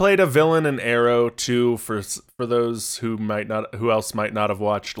actor. He played a villain in Arrow too. For those who else might not have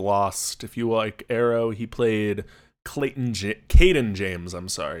watched Lost. If you like Arrow, he played Caden James. I'm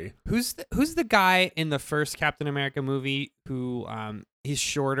sorry. Who's the guy in the first Captain America movie who he's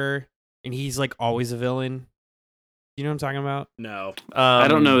shorter and he's like always a villain. You know what I'm talking about? No. I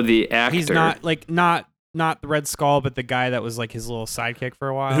don't know the actor. He's not like not the Red Skull, but the guy that was like his little sidekick for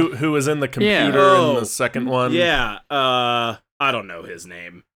a while. Who was in the computer Oh, in the second one? Yeah. I don't know his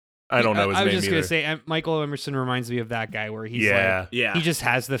name. I don't know his I was name just either. gonna say Michael Emerson reminds me of that guy where he's Yeah, Yeah. he just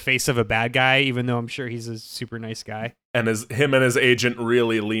has the face of a bad guy, even though I'm sure he's a super nice guy. and him and his agent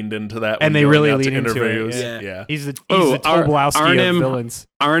really leaned into that. And when they going really out to lean into it, interviews. yeah. Yeah. He's the Oh, Tobolowsky Arnim- of villains.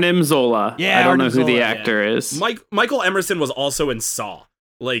 Arnim Zola. Yeah, I don't know Arnim who the Zola, actor is. Michael Emerson was also in Saw.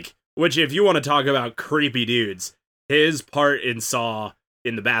 Like, which if you want to talk about creepy dudes, his part in Saw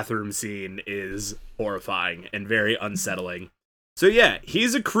in the bathroom scene is horrifying and very unsettling. So yeah,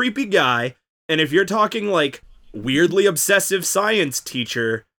 he's a creepy guy. And if you're talking like weirdly obsessive science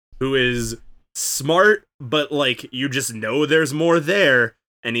teacher who is smart, but like you just know there's more there,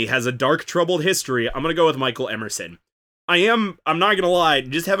 and he has a dark, troubled history, I'm gonna go with Michael Emerson. I'm not gonna lie,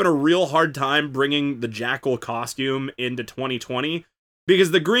 just having a real hard time bringing the Jackal costume into 2020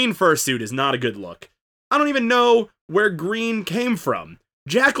 because the green fursuit is not a good look. I don't even know where green came from.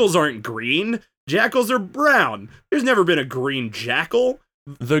 Jackals aren't green. Jackals are brown. There's never been a green jackal.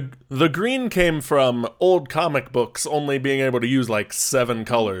 The green came from old comic books only being able to use like 7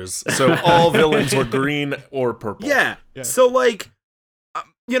 colors. So all villains were green or purple. Yeah. So like,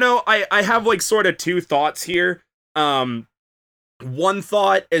 I have like sort of two thoughts here. One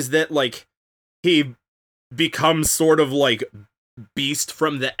thought is that like he becomes sort of like Beast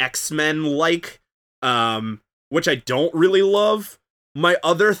from the X-Men like, which I don't really love. My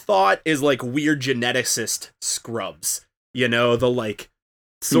other thought is like weird geneticist scrubs. The like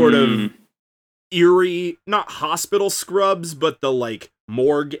sort of eerie, not hospital scrubs, but the like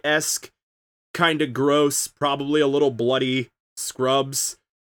morgue-esque kind of gross, probably a little bloody scrubs.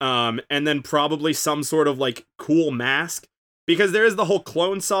 And then probably some sort of like cool mask, because there is the whole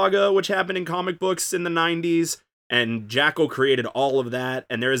clone saga which happened in comic books in the 90s, and Jackal created all of that,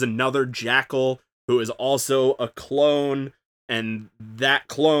 and there is another Jackal who is also a clone, and that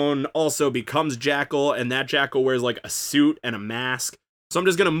clone also becomes Jackal, and that Jackal wears like a suit and a mask. So I'm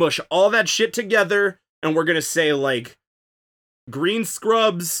just gonna mush all that shit together, and we're gonna say like green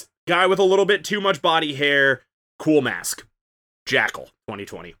scrubs, guy with a little bit too much body hair, cool mask, Jackal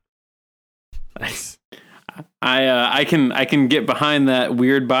 2020. Nice. I can get behind that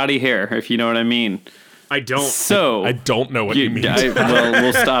weird body hair, if you know what I mean. I don't. So I don't know what you mean.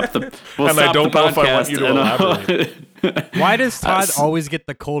 We'll stop the. We'll And stop I don't the know if I want podcast you to and elaborate. Why does Todd always get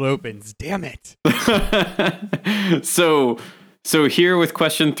the cold opens? Damn it. So here with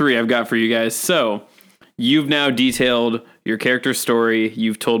question 3 I've got for you guys. So you've now detailed your character story.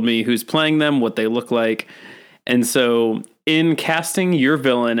 You've told me who's playing them, what they look like. And so in casting your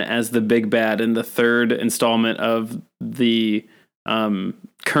villain as the big bad in the 3rd installment of the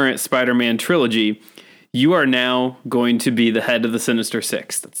current Spider-Man trilogy, you are now going to be the head of the Sinister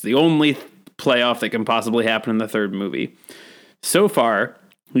Six. That's the only playoff that can possibly happen in the 3rd movie. So far,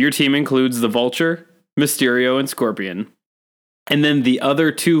 your team includes the Vulture, Mysterio, and Scorpion. And then the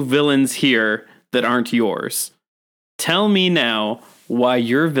other 2 villains here that aren't yours. Tell me now why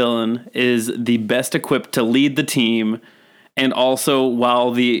your villain is the best equipped to lead the team, and also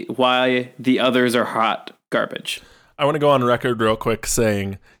why the others are hot garbage. I want to go on record real quick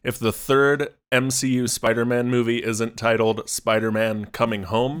saying if the 3rd MCU Spider-Man movie isn't titled Spider-Man Coming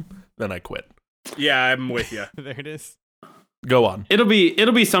Home, then I quit. Yeah, I'm with you. There it is. Go on. It'll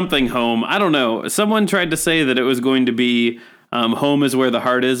be something home. I don't know. Someone tried to say that it was going to be home is where the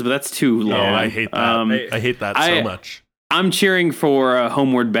heart is, but that's too long. Oh, I hate that. I hate that so much. I'm cheering for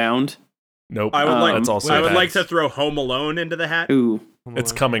Homeward Bound. Nope. I would like. That's also I would bad. like to throw Home Alone into the hat. Ooh.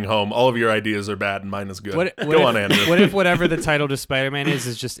 It's Coming Home. All of your ideas are bad, and mine is good. What Go on, Andrew. What if whatever the title to Spider-Man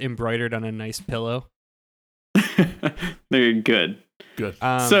is just embroidered on a nice pillow? They're good. Good.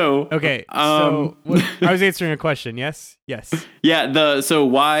 So okay. So I was answering a question. Yes. Yes. Yeah. So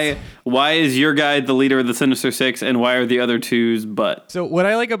why is your guy the leader of the Sinister Six, and why are the other two's butt? So what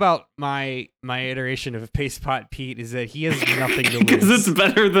I like about my iteration of Paste Pot Pete is that he has nothing to lose. Because it's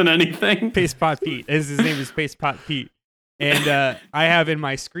better than anything. Paste Pot Pete. His name is Paste Pot Pete. And I have in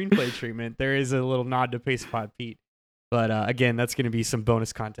my screenplay treatment, there is a little nod to Paste Pot Pete. But again, that's going to be some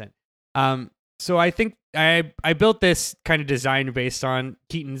bonus content. So I think I built this kind of design based on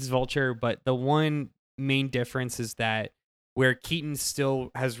Keaton's Vulture, but the one main difference is that where Keaton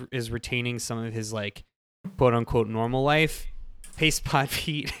still is retaining some of his like quote unquote normal life, Paste Pot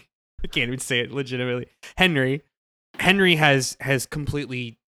Pete, I can't even say it legitimately. Henry has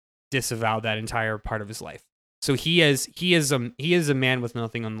completely disavowed that entire part of his life. So he is a man with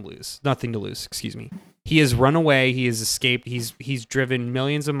nothing to lose. Excuse me. He has run away. He has escaped. He's driven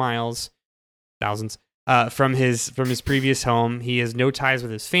millions of miles, thousands, from his previous home. He has no ties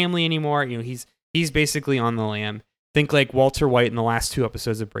with his family anymore. You know, he's basically on the lam. Think like Walter White in the last 2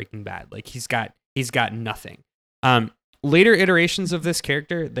 episodes of Breaking Bad. Like he's got nothing. Later iterations of this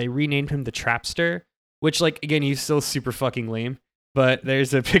character, they renamed him the Trapster, which, like, again, he's still super fucking lame. But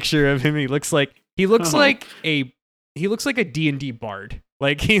there's a picture of him. He looks like a D&D bard.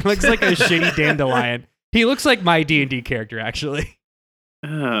 Like he looks like a shitty dandelion. He looks like my D&D character, actually.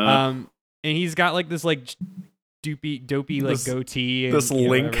 And he's got like this like dopey like goatee, and, this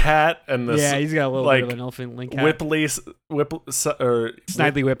link hat, and this he's got a little like bit of an elephant link hat. Snidely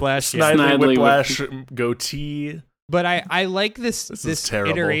Whiplash. Whiplash goatee. But I like this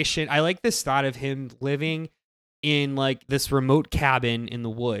terrible. iteration. I like this thought of him living in like this remote cabin in the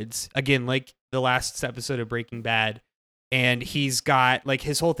woods. Again, like the last episode of Breaking Bad. And he's got like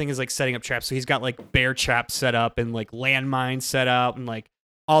his whole thing is like setting up traps. So he's got like bear traps set up and like landmines set up and like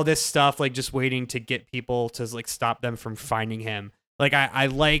all this stuff, like just waiting to get people to like stop them from finding him. Like I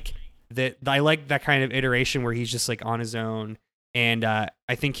like that. I like that kind of iteration where he's just like on his own. And I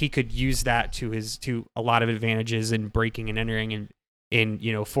think he could use that to a lot of advantages in breaking and entering in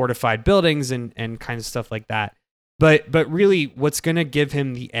you know, fortified buildings and kind of stuff like that. But really, what's gonna give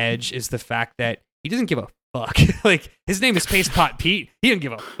him the edge is the fact that he doesn't give a fuck. Like his name is Paste Pot Pete. He didn't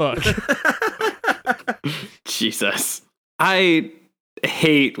give a fuck. Jesus, I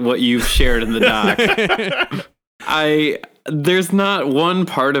hate what you've shared in the doc. There's not one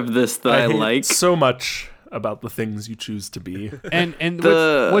part of this that I hate like so much about the things you choose to be. And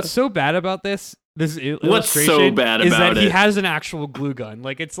what's so bad about this illustration what's so bad is about that he it? has an actual glue gun.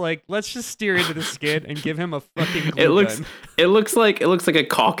 Like it's like, let's just steer into the skid and give him a fucking glue gun. It looks like a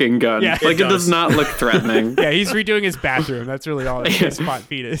caulking gun. Yeah, like it does not look threatening. Yeah, he's redoing his bathroom. That's really all his spot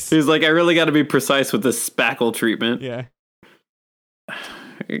feet is. He's like, I really got to be precise with this spackle treatment. Yeah.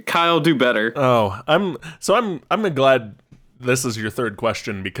 Kyle, do better. Oh, I'm glad this is your third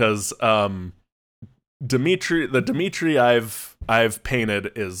question, because Dimitri I've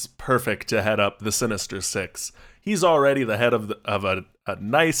painted is perfect to head up the Sinister Six. He's already the head of a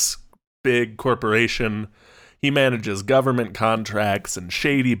nice big corporation. He manages government contracts and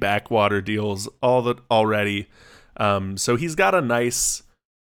shady backwater deals already. So he's got a nice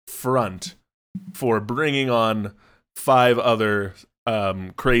front for bringing on 5 other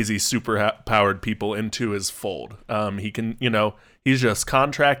crazy super powered people into his fold. He can, you know, he's just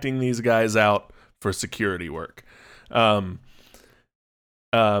contracting these guys out for security work. And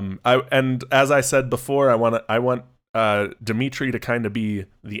as I said before, I want Dimitri to kind of be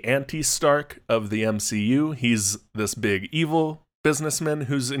the anti-Stark of the MCU. He's this big evil businessman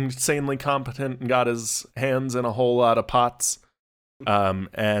who's insanely competent and got his hands in a whole lot of pots.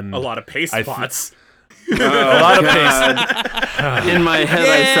 And a lot of paste pots. A lot of paste. In my head,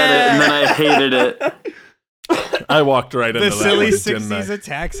 I said it, and then I hated it. I walked right into the that silly one, didn't 60s I?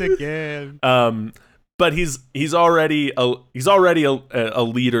 attacks again. But he's already a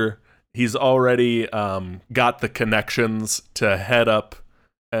leader. He's already got the connections to head up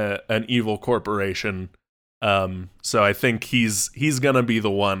an evil corporation. So I think he's gonna be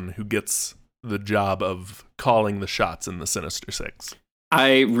the one who gets the job of calling the shots in the Sinister Six.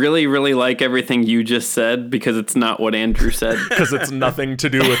 I really, really like everything you just said, because it's not what Andrew said. Because it's nothing to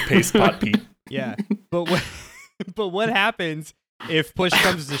do with Paste Pot Pete. Yeah, but what happens if push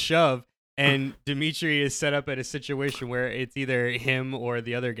comes to shove and Dimitri is set up at a situation where it's either him or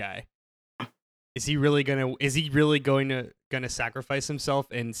the other guy? Is he really going to sacrifice himself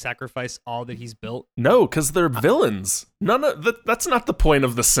and sacrifice all that he's built? No, because they're villains. That's not the point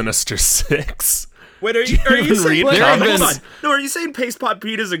of the Sinister Six. Wait, are you saying? read Hold on. No, are you saying Paste Pot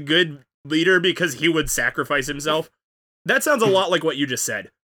Pete is a good leader because he would sacrifice himself? That sounds a lot like what you just said.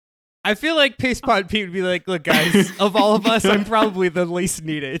 I feel like Paste Pot Pete would be like, look, guys, of all of us, I'm probably the least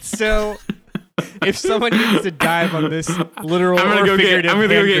needed. So if someone needs to dive on this literal or figurative hand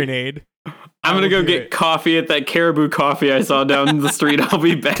grenade, I'm gonna go get coffee at that Caribou Coffee I saw down the street. I'll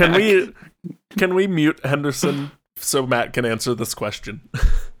be back. Can we mute Henderson so Matt can answer this question?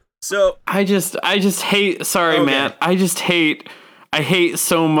 So I just hate. Sorry, okay. Matt. I hate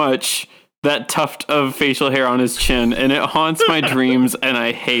so much that tuft of facial hair on his chin, and it haunts my dreams, and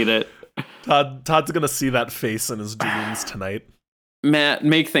I hate it. Todd's gonna see that face in his dreams tonight. Matt,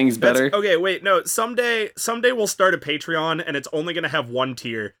 make things better. Okay, wait, no. Someday we'll start a Patreon, and it's only gonna have one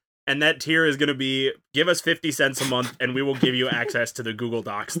tier. And that tier is going to be, give us 50 cents a month, and we will give you access to the Google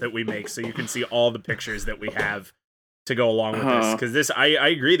Docs that we make, so you can see all the pictures that we have to go along with this, because I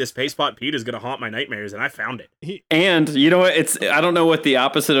agree, this Paste Pot Pete is going to haunt my nightmares, and I found it. And you know what? I don't know what the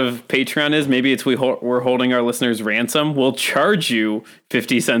opposite of Patreon is. Maybe it's we're holding our listeners ransom. We'll charge you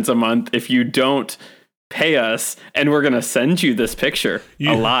 50 cents a month if you don't pay us, and we're going to send you this picture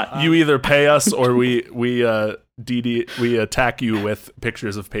a lot. You either pay us or we attack you with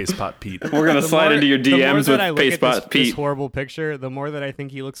pictures of Paste Pot Pete. We're going to slide into your DMs with Paste Pot Pete. This horrible picture, the more that I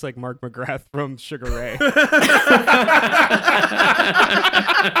think he looks like Mark McGrath from Sugar Ray.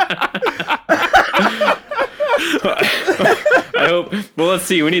 I hope. Well, let's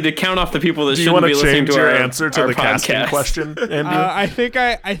see. We need to count off the people that shouldn't be listening to your our answer to the casting question, Andy? I think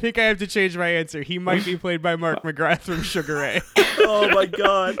I have to change my answer. He might be played by Mark McGrath from Sugar Ray. Oh my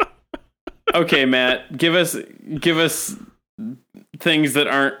god. Okay, Matt, give us things that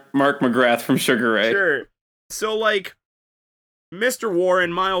aren't Mark McGrath from Sugar Ray. Sure. So, like, Mr.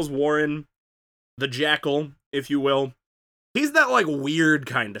 Warren, Miles Warren, the Jackal, if you will, he's that, like, weird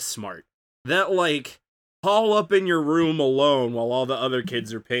kind of smart. That, like, all up in your room alone while all the other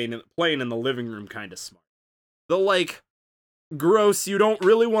kids are playing in the living room kind of smart. The, like, gross, you don't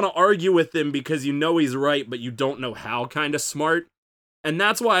really want to argue with him because you know he's right, but you don't know how kind of smart. And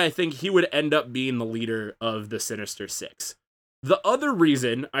that's why I think he would end up being the leader of the Sinister Six. The other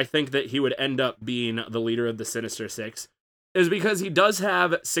reason I think that he would end up being the leader of the Sinister Six is because he does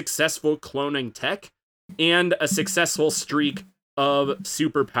have successful cloning tech and a successful streak of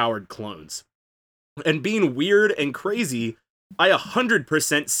superpowered clones. And being weird and crazy, I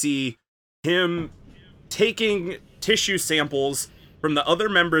 100% see him taking tissue samples from the other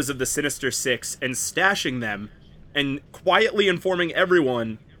members of the Sinister Six and stashing them and quietly informing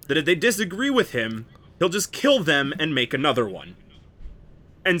everyone that if they disagree with him, he'll just kill them and make another one.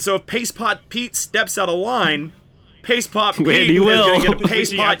 And so if Paste Pot Pete steps out of line, Paste Pot Pete is going to get a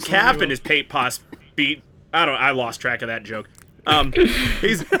Paste Pot cap in his Paste Pot Pete. I lost track of that joke.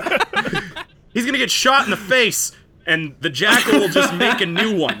 He's going to get shot in the face, and the Jackal will just make a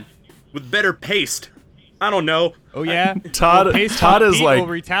new one with better paste. I don't know. Oh yeah, Todd is like, will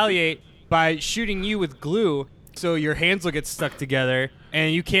retaliate by shooting you with glue, so your hands will get stuck together,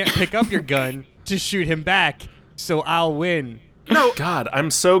 and you can't pick up your gun to shoot him back. So I'll win. No, God, I'm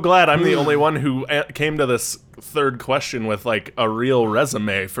so glad I'm the only one who came to this third question with like a real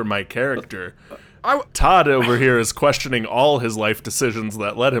resume for my character. Todd over here is questioning all his life decisions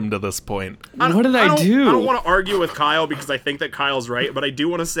that led him to this point. What did I do? I don't want to argue with Kyle because I think that Kyle's right, but I do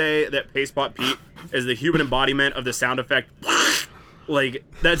want to say that Paste Pot Pete is the human embodiment of the sound effect. Like,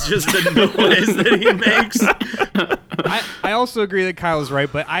 that's just the noise that he makes. I also agree that Kyle's right,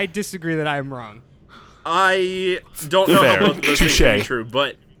 but I disagree that I'm wrong. I don't know Fair. how both of those things Touche. can be true,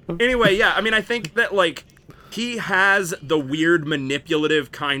 but anyway, yeah, I mean, I think that, like, he has the weird,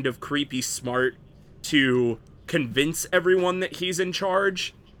 manipulative, kind of creepy smart to convince everyone that he's in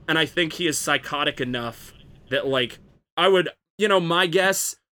charge, and I think he is psychotic enough that, like, my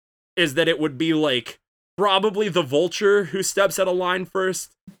guess is that it would be, like, probably the Vulture who steps out of line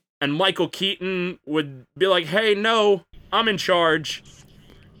first, and Michael Keaton would be like, hey, no, I'm in charge.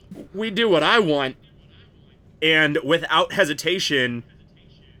 We do what I want. And without hesitation,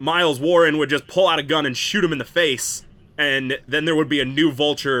 Miles Warren would just pull out a gun and shoot him in the face, and then there would be a new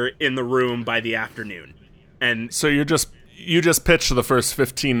Vulture in the room by the afternoon. And So you just pitched the first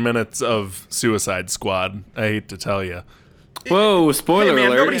 15 minutes of Suicide Squad. I hate to tell you. Whoa, spoiler hey man,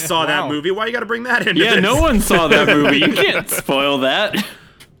 alert. nobody saw that Wow. movie. Why you gotta bring that into Yeah, this? no one saw that movie. You can't spoil that.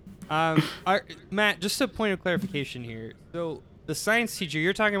 Matt, just a point of clarification here. So the science teacher,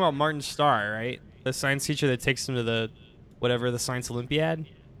 you're talking about Martin Starr, right? The science teacher that takes him to the Science Olympiad.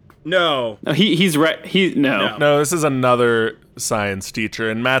 No. No, he's right. No. No, this is another science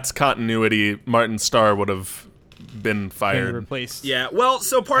teacher. In Matt's continuity, Martin Starr would have been And fired. replaced. Yeah, well,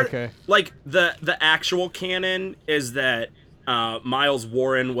 so Okay. like, the actual canon is that Miles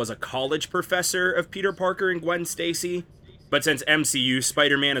Warren was a college professor of Peter Parker and Gwen Stacy, but since MCU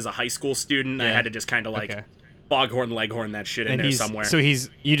Spider-Man is a high school student, I had to just kind of, like, Okay. foghorn leghorn that shit in And there somewhere. So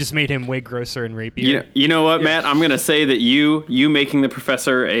you just made him way grosser and rapier. You know what, Matt? I'm gonna say that you making the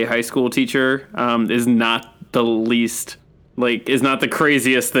professor a high school teacher is not the least, like, is not the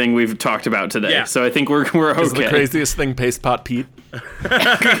craziest thing we've talked about today. Yeah. So I think we're okay. Is the craziest thing Paste Pot Pete?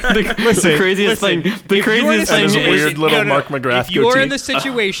 the craziest thing. The craziest And his thing weird is little Mark McGrath If you're goatee. in the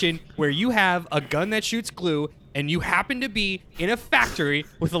situation where you have a gun that shoots glue and you happen to be in a factory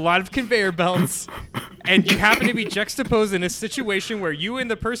with a lot of conveyor belts and you happen to be juxtaposed in a situation where you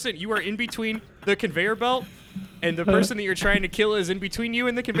and the person you are in between the conveyor belt and the person that you're trying to kill is in between you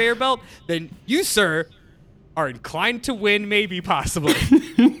and the conveyor belt, then you, sir, are inclined to win, maybe, possibly.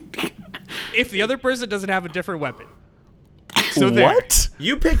 If the other person doesn't have a different weapon. So there. What?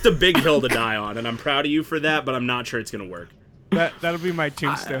 You picked a big hill to die on, and I'm proud of you for that, but I'm not sure it's going to work. That'll be my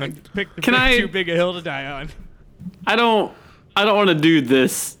tombstone. Pick Can I- too big a hill to die on. I don't want to do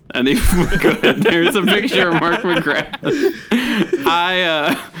this anymore. Good. There's a picture of Mark McGrath.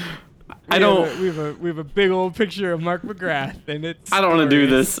 We have a big old picture of Mark McGrath, and it's. I don't want to do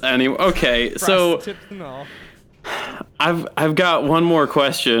this anymore. Okay, so Frosted tips and all. I've got one more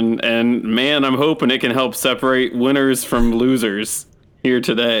question, and man, I'm hoping it can help separate winners from losers here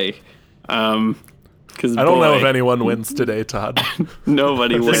today. Because I don't know if anyone wins today, Todd.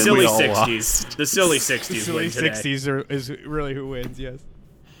 nobody The wins. silly all 60s. The silly 60s Silly win today. 60s is really who wins. Yes.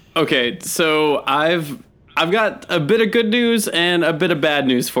 Okay, so I've got a bit of good news and a bit of bad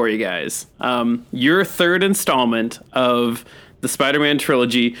news for you guys. Your third installment of the Spider-Man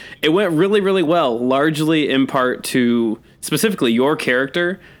trilogy, it went really, really well, largely in part to specifically your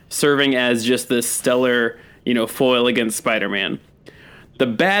character serving as just this stellar, foil against Spider-Man. The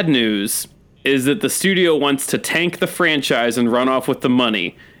bad news is that the studio wants to tank the franchise and run off with the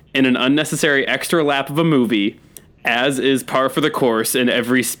money in an unnecessary extra lap of a movie, as is par for the course in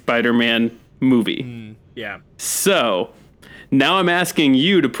every Spider-Man movie. Yeah. So, now I'm asking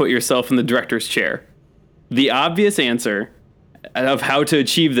you to put yourself in the director's chair. The obvious answer of how to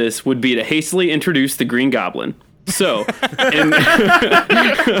achieve this would be to hastily introduce the Green Goblin. So,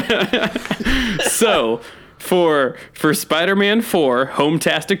 for Spider-Man 4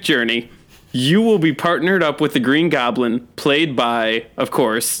 Hometastic Journey, you will be partnered up with the Green Goblin, played by, of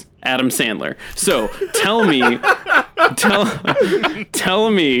course, Adam Sandler. So, tell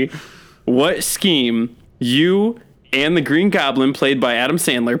me what scheme you and the Green Goblin, played by Adam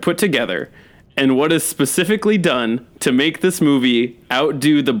Sandler, put together, and what is specifically done to make this movie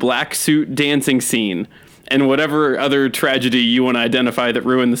outdo the black suit dancing scene and whatever other tragedy you want to identify that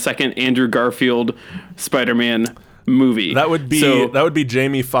ruined the second Andrew Garfield Spider-Man movie. That would be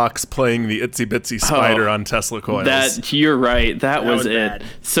Jamie Foxx playing the itsy bitsy spider on Tesla coils. That you're right. That was it. bad.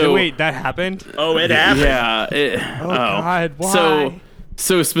 So Wait, that happened? Oh, it happened. yeah. God, why?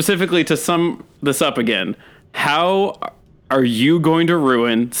 So specifically to sum this up again, how are you going to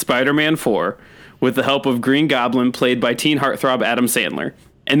ruin Spider-Man 4 with the help of Green Goblin, played by teen heartthrob Adam Sandler?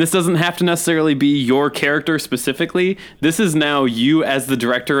 And this doesn't have to necessarily be your character specifically. This is now you as the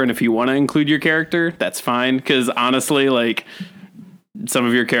director, and if you want to include your character, that's fine. Because honestly, some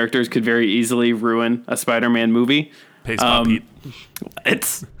of your characters could very easily ruin a Spider-Man movie. Pace Pop Pete.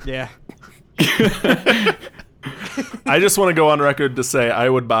 It's Yeah. I just want to go on record to say I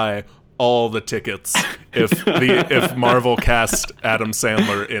would buy all the tickets if Marvel cast Adam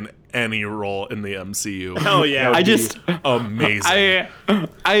Sandler in any role in the MCU. Hell yeah. I just amazing.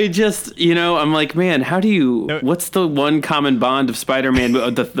 I just, I'm like, man, how do you, what's the one common bond of Spider-Man?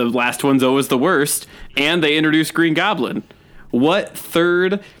 The last one's always the worst, and they introduced Green Goblin. What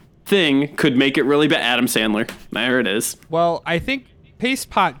third thing could make it really bad? Adam Sandler. There it is. Well, I think Pace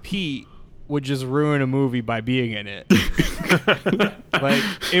Pot Pete would just ruin a movie by being in it.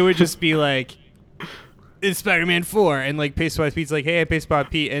 It would just be like, it's Spider-Man 4, and Pace Pot Pete's like, hey, Pace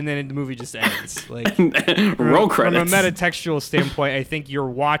Pot Pete, and then the movie just ends. Roll From credits. a metatextual standpoint, I think you're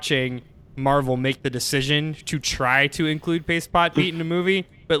watching Marvel make the decision to try to include Pace Pot Pete in the movie,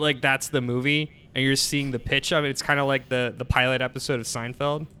 but that's the movie, and you're seeing the pitch of it. It's kind of like the pilot episode of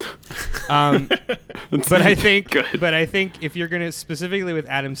Seinfeld. But I think if you're gonna specifically with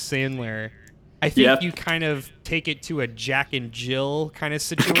Adam Sandler, I think you kind of take it to a Jack and Jill kind of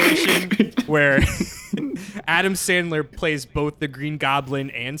situation where Adam Sandler plays both the Green Goblin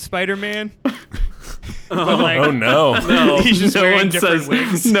and Spider-Man. Oh no. He's just wearing different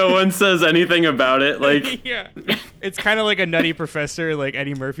wigs. No one says anything about it. Yeah. It's kind of like a Nutty Professor,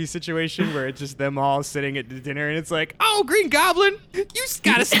 Eddie Murphy situation where it's just them all sitting at the dinner and it's like, oh, Green Goblin, you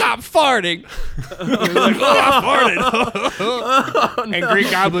gotta stop farting. You're like, I farted. And Green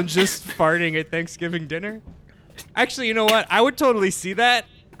Goblin's just farting at Thanksgiving dinner. Actually, you know what? I would totally see that.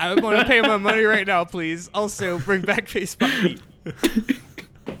 I would want to pay my money right now, please. Also, bring back Face Pete.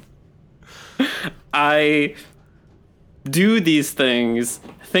 I do these things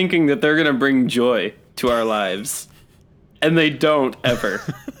thinking that they're going to bring joy to our lives, and they don't ever.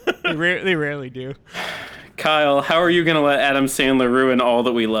 They rarely do. Kyle, how are you going to let Adam Sandler ruin all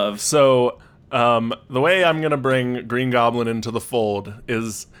that we love? So, the way I'm gonna bring Green Goblin into the fold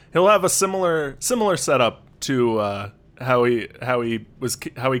is he'll have a similar setup to how he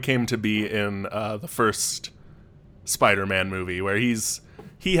came to be in the first Spider-Man movie, where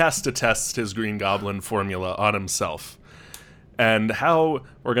he has to test his Green Goblin formula on himself. And how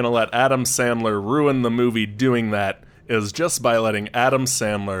we're gonna let Adam Sandler ruin the movie doing that is just by letting Adam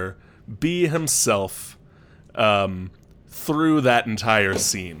Sandler be himself through that entire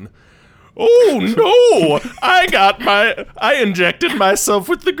scene. Oh no! I injected myself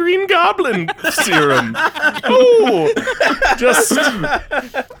with the Green Goblin serum. Oh,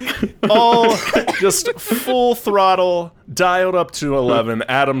 just full throttle, dialed up to 11.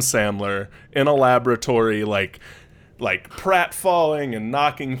 Adam Sandler in a laboratory, like pratfalling and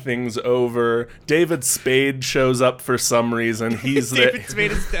knocking things over. David Spade shows up for some reason. He's David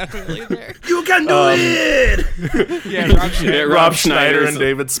Spade is definitely there. You can do it! Yeah, Rob Schneider. Rob Schneider and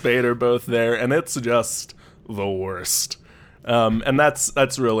David Spade are both there, and it's just the worst. And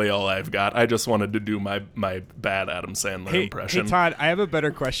that's really all I've got. I just wanted to do my bad Adam Sandler impression. Hey, Todd, I have a better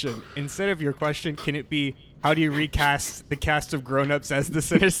question. Instead of your question, can it be, how do you recast the cast of Grown Ups as the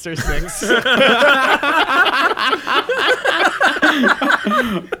Sinister Six?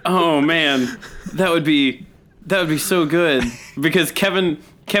 Oh man, that would be so good because Kevin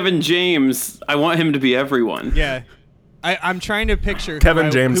James, I want him to be everyone. Yeah, I'm trying to picture.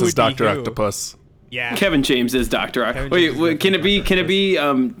 Kevin James who is would be Dr. who. Octopus. Yeah, Kevin James is Dr. Kevin Wait, James is wait, can it Dr. be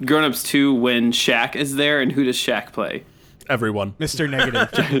Grown Ups 2 when Shaq is there, and who does Shaq play? Everyone. Mr.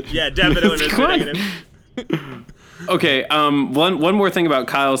 Negative. Yeah, definitely Mr. Come on. Negative. Okay, one more thing about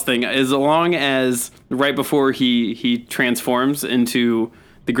Kyle's thing. As long as right before he transforms into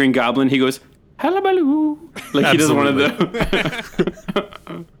the Green Goblin, he goes, "Hullabaloo," like he doesn't want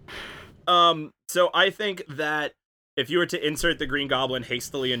to. So I think that if you were to insert the Green Goblin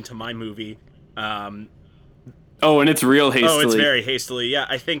hastily into my movie, Oh, and it's real hastily. oh, it's very hastily. Yeah,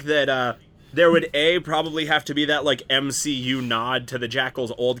 I think that there would probably have to be that like MCU nod to the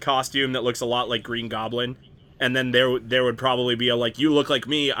Jackal's old costume that looks a lot like Green Goblin, and then there would probably be a like, you look like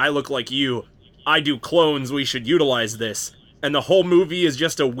me, I look like you, I do clones, we should utilize this, and the whole movie is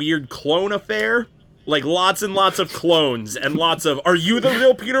just a weird clone affair. Like, lots and lots of clones, and lots of, are you the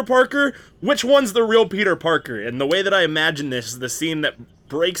real Peter Parker? Which one's the real Peter Parker? And the way that I imagine this, the scene that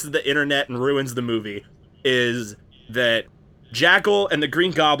breaks the internet and ruins the movie, is that Jackal and the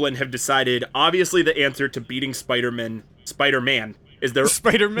Green Goblin have decided, obviously the answer to beating Spider-Man is their...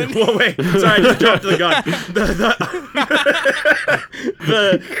 Spider-Man? Whoa, wait, sorry, I just dropped the gun.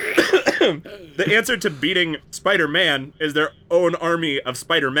 The answer to beating Spider-Man is their own army of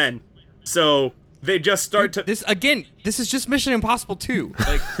Spider-Men. So... they just start to... This is just Mission Impossible 2.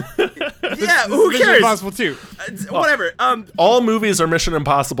 Like, yeah, who Mission cares? Impossible 2. Whatever. All movies are Mission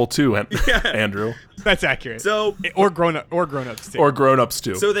Impossible 2, Andrew. That's accurate. So or grown-ups too. Or grown-ups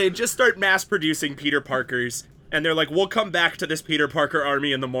too. So they just start mass producing Peter Parkers, and they're like, we'll come back to this Peter Parker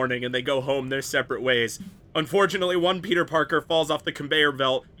army in the morning, and they go home their separate ways. Unfortunately, one Peter Parker falls off the conveyor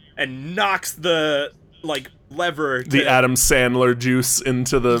belt and knocks the lever. The Adam Sandler juice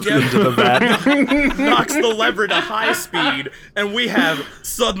into the vat. Knocks the lever to high speed, and we have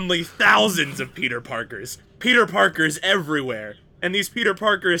suddenly thousands of Peter Parkers. Peter Parkers everywhere. And these Peter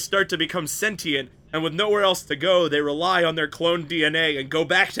Parkers start to become sentient, and with nowhere else to go, they rely on their cloned DNA and go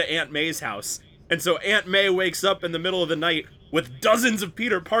back to Aunt May's house. And so Aunt May wakes up in the middle of the night with dozens of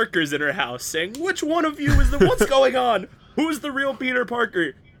Peter Parkers in her house, saying, which one of you is what's going on? Who's the real Peter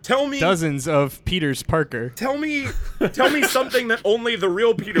Parker? Tell me... dozens of Peters Parker. Tell me something that only the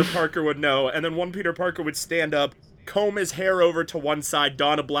real Peter Parker would know, and then one Peter Parker would stand up, comb his hair over to one side,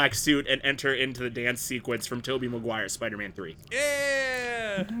 don a black suit, and enter into the dance sequence from Tobey Maguire's Spider-Man 3.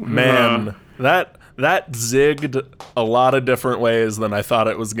 Yeah. Man, that zigged a lot of different ways than I thought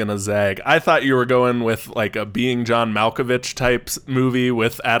it was gonna zag. I thought you were going with like a Being John Malkovich type movie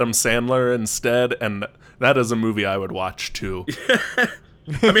with Adam Sandler instead, and that is a movie I would watch too.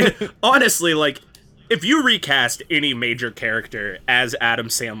 I mean, honestly, like, if you recast any major character as Adam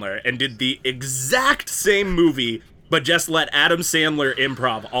Sandler and did the exact same movie, but just let Adam Sandler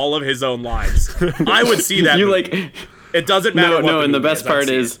improv all of his own lines, I would see that movie. It doesn't matter what and the best part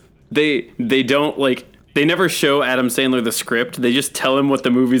is they don't, like, they never show Adam Sandler the script. They just tell him what the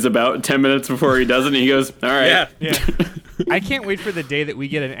movie's about 10 minutes before he does it, and he goes, all right. Yeah. I can't wait for the day that we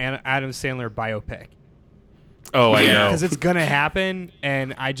get an Adam Sandler biopic. Oh, I know. Because it's gonna happen,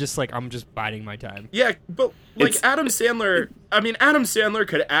 and I'm just biding my time. Yeah, but like Adam Sandler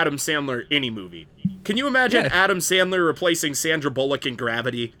could Adam Sandler any movie. Can you imagine Adam Sandler replacing Sandra Bullock in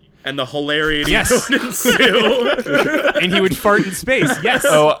Gravity and the hilarity that would ensue? And he would fart in space. Yes.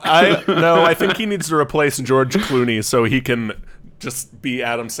 I think he needs to replace George Clooney so he can just be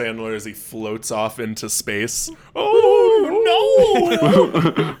Adam Sandler as he floats off into space. Oh no!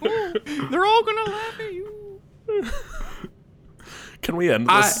 They're all gonna laugh at you. Can we end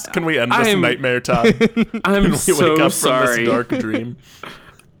this? Nightmare, Todd? I'm Can we so wake up sorry. from this dark dream?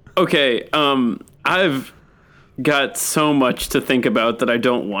 Okay, I've got so much to think about that I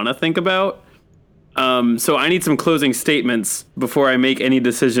don't want to think about. So I need some closing statements before I make any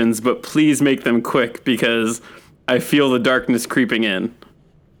decisions, but please make them quick because I feel the darkness creeping in.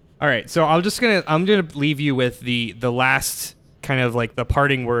 All right, so I'm gonna leave you with the last kind of like the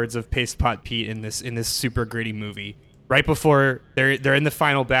parting words of Paste Pot Pete in this super gritty movie. Right before they're in the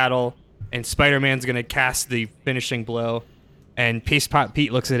final battle, and Spider-Man's gonna cast the finishing blow, and Paste Pot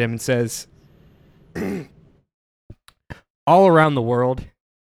Pete looks at him and says, "All around the world,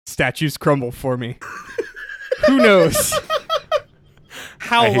 statues crumble for me. Who knows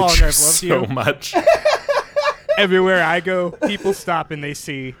how I hate long you I've loved so you? much. Everywhere I go, people stop and they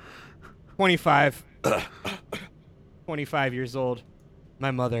see 25 years old.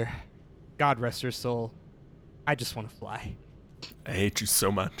 My mother, God rest her soul. I just want to fly." I hate you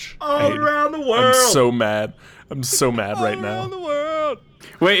so much. All around the world. I'm so mad. I'm so mad right now. the world.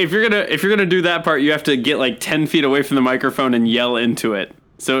 Wait, if you're gonna do that part, you have to get like 10 feet away from the microphone and yell into it,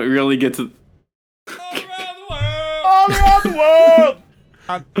 so it really gets. All around the world.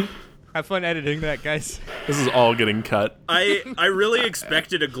 Have fun editing that, guys. This is all getting cut. I really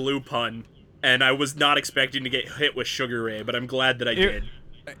expected a glue pun, and I was not expecting to get hit with Sugar Ray, but I'm glad that I did.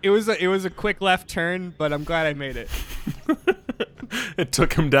 It was a quick left turn, but I'm glad I made it. It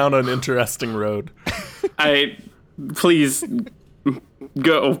took him down an interesting road. Please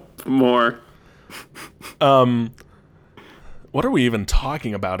go more. What are we even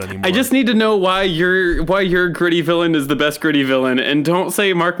talking about anymore? I just need to know why your gritty villain is the best gritty villain, and don't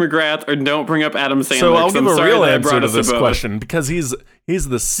say Mark McGrath or don't bring up Adam Sandler. So I'll give a real answer to us this both. question because he's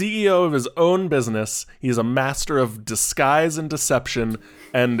the CEO of his own business. He's a master of disguise and deception,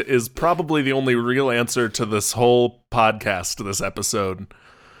 and is probably the only real answer to this whole podcast, this episode.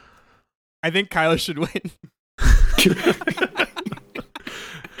 I think Kyle should win.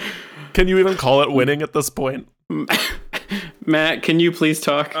 Can you even call it winning at this point? Matt, can you please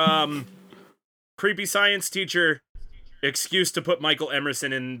talk? Creepy science teacher, excuse to put Michael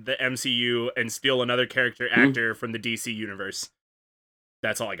Emerson in the MCU and steal another character actor from the DC universe.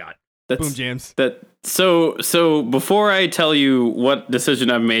 That's all I got. Boom jams. So before I tell you what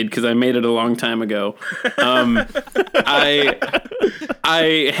decision I've made, because I made it a long time ago, I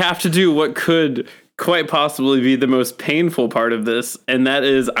have to do what could quite possibly be the most painful part of this, and that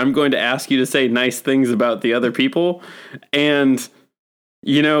is I'm going to ask you to say nice things about the other people. And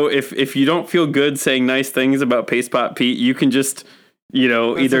you know, if you don't feel good saying nice things about Paste Pot Pete, you can just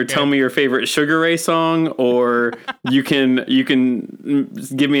either tell me your favorite Sugar Ray song, or you can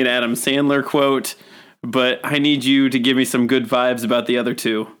give me an Adam Sandler quote, but I need you to give me some good vibes about the other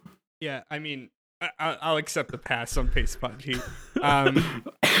two. Yeah, I mean, I'll accept the pass on Paste Pot Pete.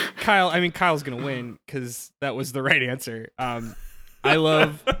 Kyle's gonna win because that was the right answer. I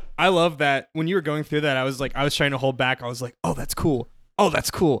love that when you were going through that, I was trying to hold back. I was like, oh, that's cool. Oh,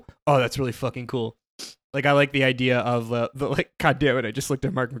 that's cool. Oh, that's really fucking cool. Like, I like the idea of the like, God damn it, I just looked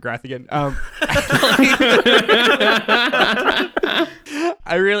at Mark McGrath again.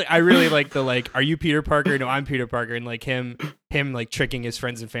 I really like the, like, are you Peter Parker? No, I'm Peter Parker. And like him like tricking his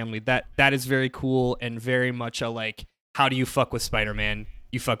friends and family. That is very cool and very much a, like, how do you fuck with Spider-Man?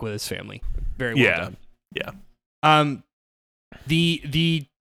 You fuck with his family. Very well done. Yeah. The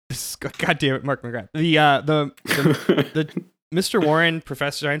God damn it, Mark McGrath. The Mr. Warren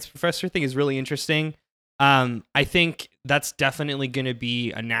science professor thing is really interesting. I think that's definitely going to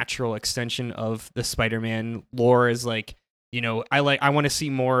be a natural extension of the Spider-Man lore. Is like, I want to see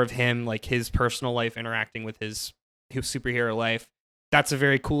more of him, like his personal life interacting with his superhero life. That's a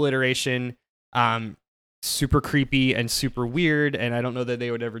very cool iteration. Super creepy and super weird, and I don't know that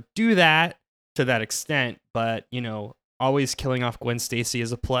they would ever do that to that extent, but always killing off Gwen Stacy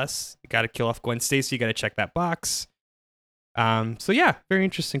is a plus. You got to kill off Gwen Stacy. You got to check that box. So yeah, very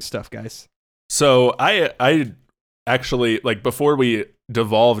interesting stuff, guys. So I actually, like, before we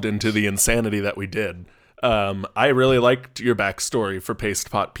devolved into the insanity that we did, I really liked your backstory for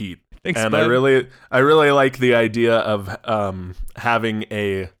Paste Pot Pete. Thanks, and bud. I really like the idea of having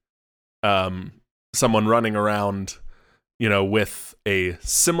a someone running around, with a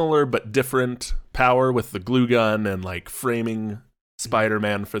similar but different power with the glue gun and like framing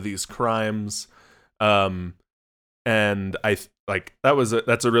Spider-Man for these crimes. And that's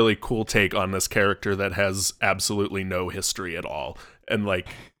a really cool take on this character that has absolutely no history at all. And like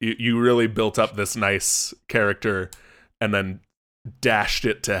you really built up this nice character and then dashed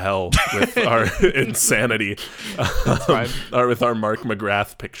it to hell with our insanity, or with our Mark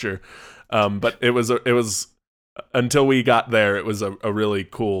McGrath picture. But it was until we got there, it was a really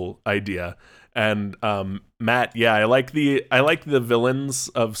cool idea. And Matt, yeah, I like the villains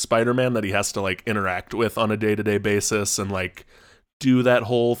of Spider-Man that he has to like interact with on a day-to-day basis and like do that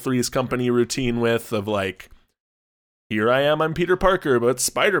whole Three's Company routine with of like, here I am, I'm Peter Parker, but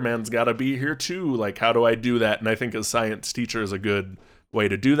Spider-Man's got to be here too. Like, how do I do that? And I think a science teacher is a good way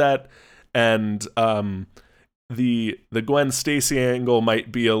to do that. And the Gwen Stacy angle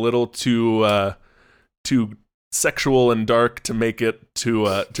might be a little too sexual and dark to make it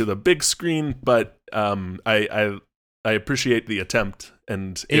to the big screen, but I appreciate the attempt,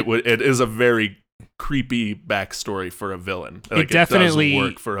 and it is a very creepy backstory for a villain. Like, it does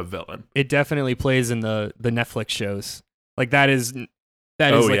work for a villain. It definitely plays in the Netflix shows. Like that is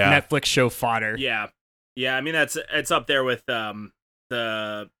Netflix show fodder. Yeah. I mean, it's up there with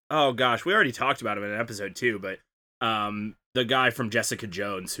the oh gosh, we already talked about him in episode 2, but the guy from Jessica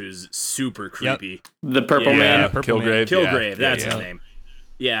Jones who's super creepy. Yep. The Purple Man. Kilgrave, that's his name.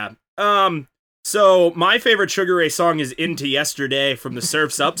 Yeah. So my favorite Sugar Ray song is "Into Yesterday" from the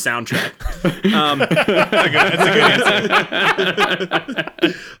Surf's Up soundtrack. That's a good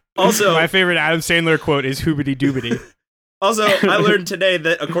answer. Also, my favorite Adam Sandler quote is "Hoobity doobity." Also, I learned today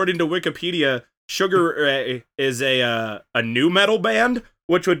that according to Wikipedia, Sugar Ray is a nu metal band,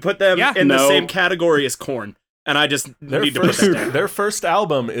 which would put them in the same category as Korn. And I just need to put that down. Their first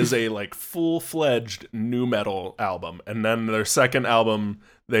album is a like full-fledged nu metal album, and then their second album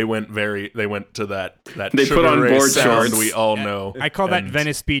they went to that they Sugar put on Ray board sound shorts. we all know. I call that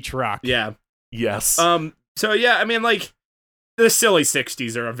Venice Beach rock. Yeah. Yes. So yeah, I mean, like, the silly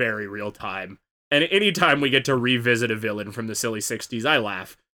 60s are a very real time, and anytime we get to revisit a villain from the silly 60s, I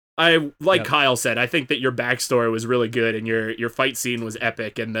laugh. Kyle said, I think that your backstory was really good, and your fight scene was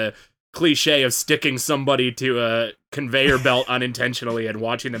epic, and the cliche of sticking somebody to a conveyor belt unintentionally and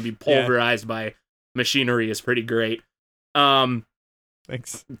watching them be pulverized by machinery is pretty great.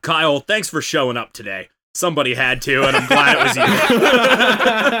 Thanks, Kyle. Thanks for showing up today. Somebody had to, and I'm glad it was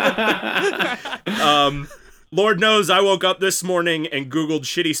you. Lord knows I woke up this morning and Googled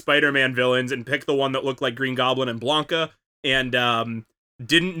shitty Spider-Man villains and picked the one that looked like Green Goblin and Blanca, and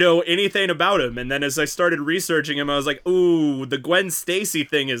didn't know anything about him. And then as I started researching him, I was like, ooh, the Gwen Stacy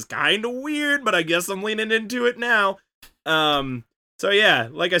thing is kind of weird, but I guess I'm leaning into it now. So yeah,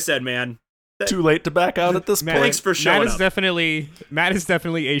 like I said, man. Too late to back out at this point. Thanks for showing up. Matt is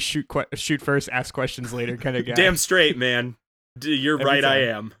definitely a shoot first, ask questions later kind of guy. Damn straight, man. You're right, I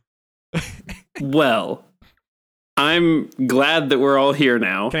am. Well, I'm glad that we're all here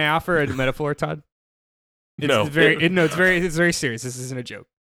now. Can I offer a metaphor, Todd? No. It's very serious. This isn't a joke.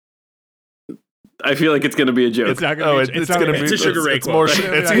 I feel like it's going to be a joke. It's not going to be. It's a Sugar Ray quote.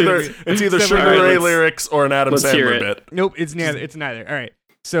 It's either Sugar Ray lyrics or an Adam Sandler bit. Nope, it's neither. All right.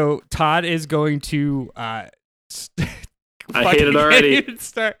 So Todd is going to I hate it already.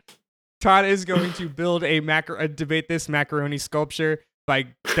 Todd is going to build a Debate This macaroni sculpture by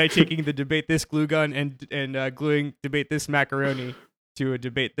taking the Debate This glue gun and gluing Debate This macaroni to a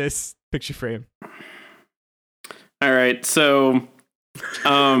Debate This picture frame. All right, so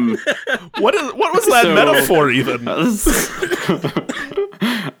what was that metaphor even?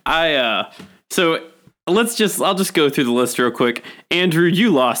 I'll just go through the list real quick. Andrew,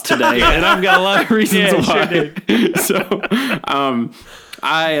 you lost today, and I've got a lot of reasons why. So,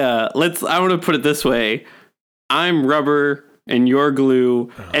 I want to put it this way: I'm rubber and you're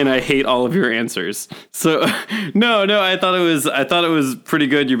glue, and I hate all of your answers. So, no, I thought it was pretty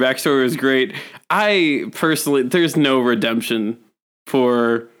good. Your backstory was great. I personally, there's no redemption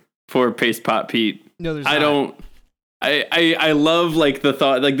for Paste Pot Pete. No, there's not. I love like the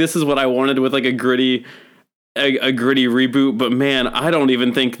thought, like this is what I wanted with like a gritty reboot, but man, I don't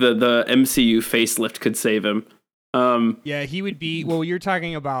even think that the MCU facelift could save him. Yeah, he would be. Well, you're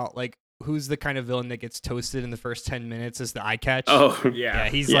talking about like who's the kind of villain that gets toasted in the first 10 minutes as the eye catch. Oh, yeah.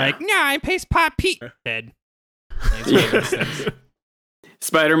 He's like, nah, I'm Paste Pot Pete. Dead.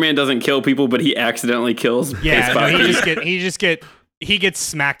 Spider-Man doesn't kill people, but he accidentally kills. Yeah, no, he gets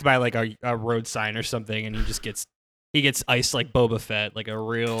smacked by like a road sign or something, and he gets iced like Boba Fett, like a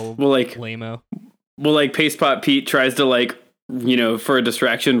real lame-o. Well, like Paste Pot Pete tries to like, you know, for a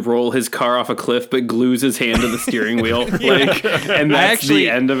distraction, roll his car off a cliff, but glues his hand to the steering wheel. And that's the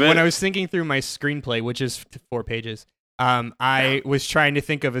end of it. When I was thinking through my screenplay, which is 4 pages, I was trying to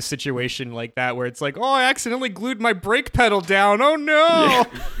think of a situation like that where it's like, oh, I accidentally glued my brake pedal down. Oh no!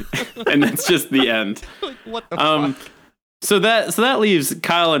 Yeah. And that's just the end. Like, what the fuck? So that leaves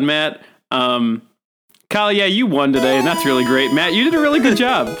Kyle and Matt. Kyle, yeah, you won today, and that's really great. Matt, you did a really good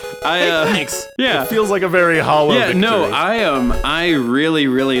job. Thanks. Yeah, it feels like a very hollow victory. No, I really,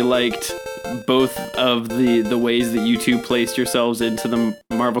 really liked both of the ways that you two placed yourselves into the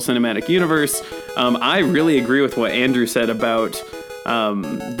Marvel Cinematic Universe. I really agree with what Andrew said about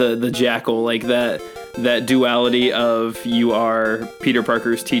the Jackal, like that that duality of you are Peter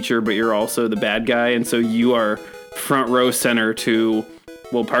Parker's teacher, but you're also the bad guy. And so you are front row center to,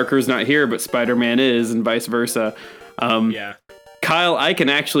 well, Parker's not here, but Spider-Man is, and vice versa. Yeah. Kyle, I can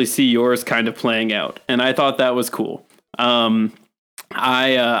actually see yours kind of playing out, and I thought that was cool.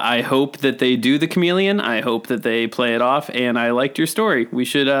 I hope that they do the chameleon. I hope that they play it off, and I liked your story. We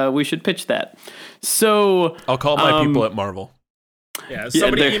should pitch that. So I'll call my people at Marvel. Yeah,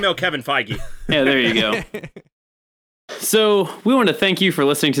 somebody there- email Kevin Feige. Yeah, there you go. So we want to thank you for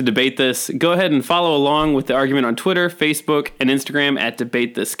listening to Debate This. Go ahead and follow along with the argument on Twitter, Facebook, and Instagram at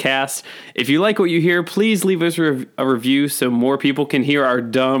DebateThisCast. If you like what you hear, please leave us a review so more people can hear our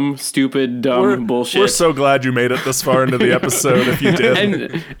stupid bullshit. We're so glad you made it this far into the episode. If you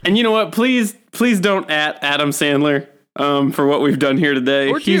did, and you know what? Please don't at Adam Sandler for what we've done here today.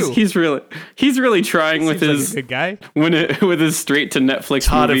 Or do. He's really trying with Seems his like a good guy. with his straight to Netflix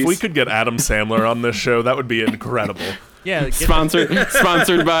Todd, movies. if we could get Adam Sandler on this show, that would be incredible. Yeah, get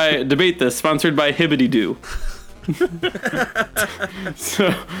Sponsored by Debate This, sponsored by Hibbity Doo.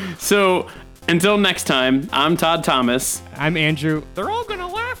 So until next time, I'm Todd Thomas. I'm Andrew. They're all gonna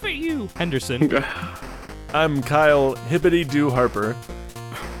laugh at you, Henderson. I'm Kyle Hibbity Doo Harper.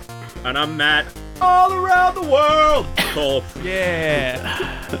 And I'm Matt. All around the world. Cole.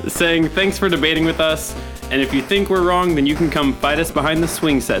 Yeah. Saying thanks for debating with us. And if you think we're wrong, then you can come fight us behind the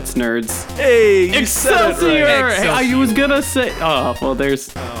swing sets, nerds. Hey, you Excelsior! said it right. Excelsior. I was gonna say. Oh, well,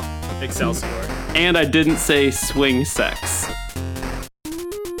 there's. Excelsior. And I didn't say swing sex.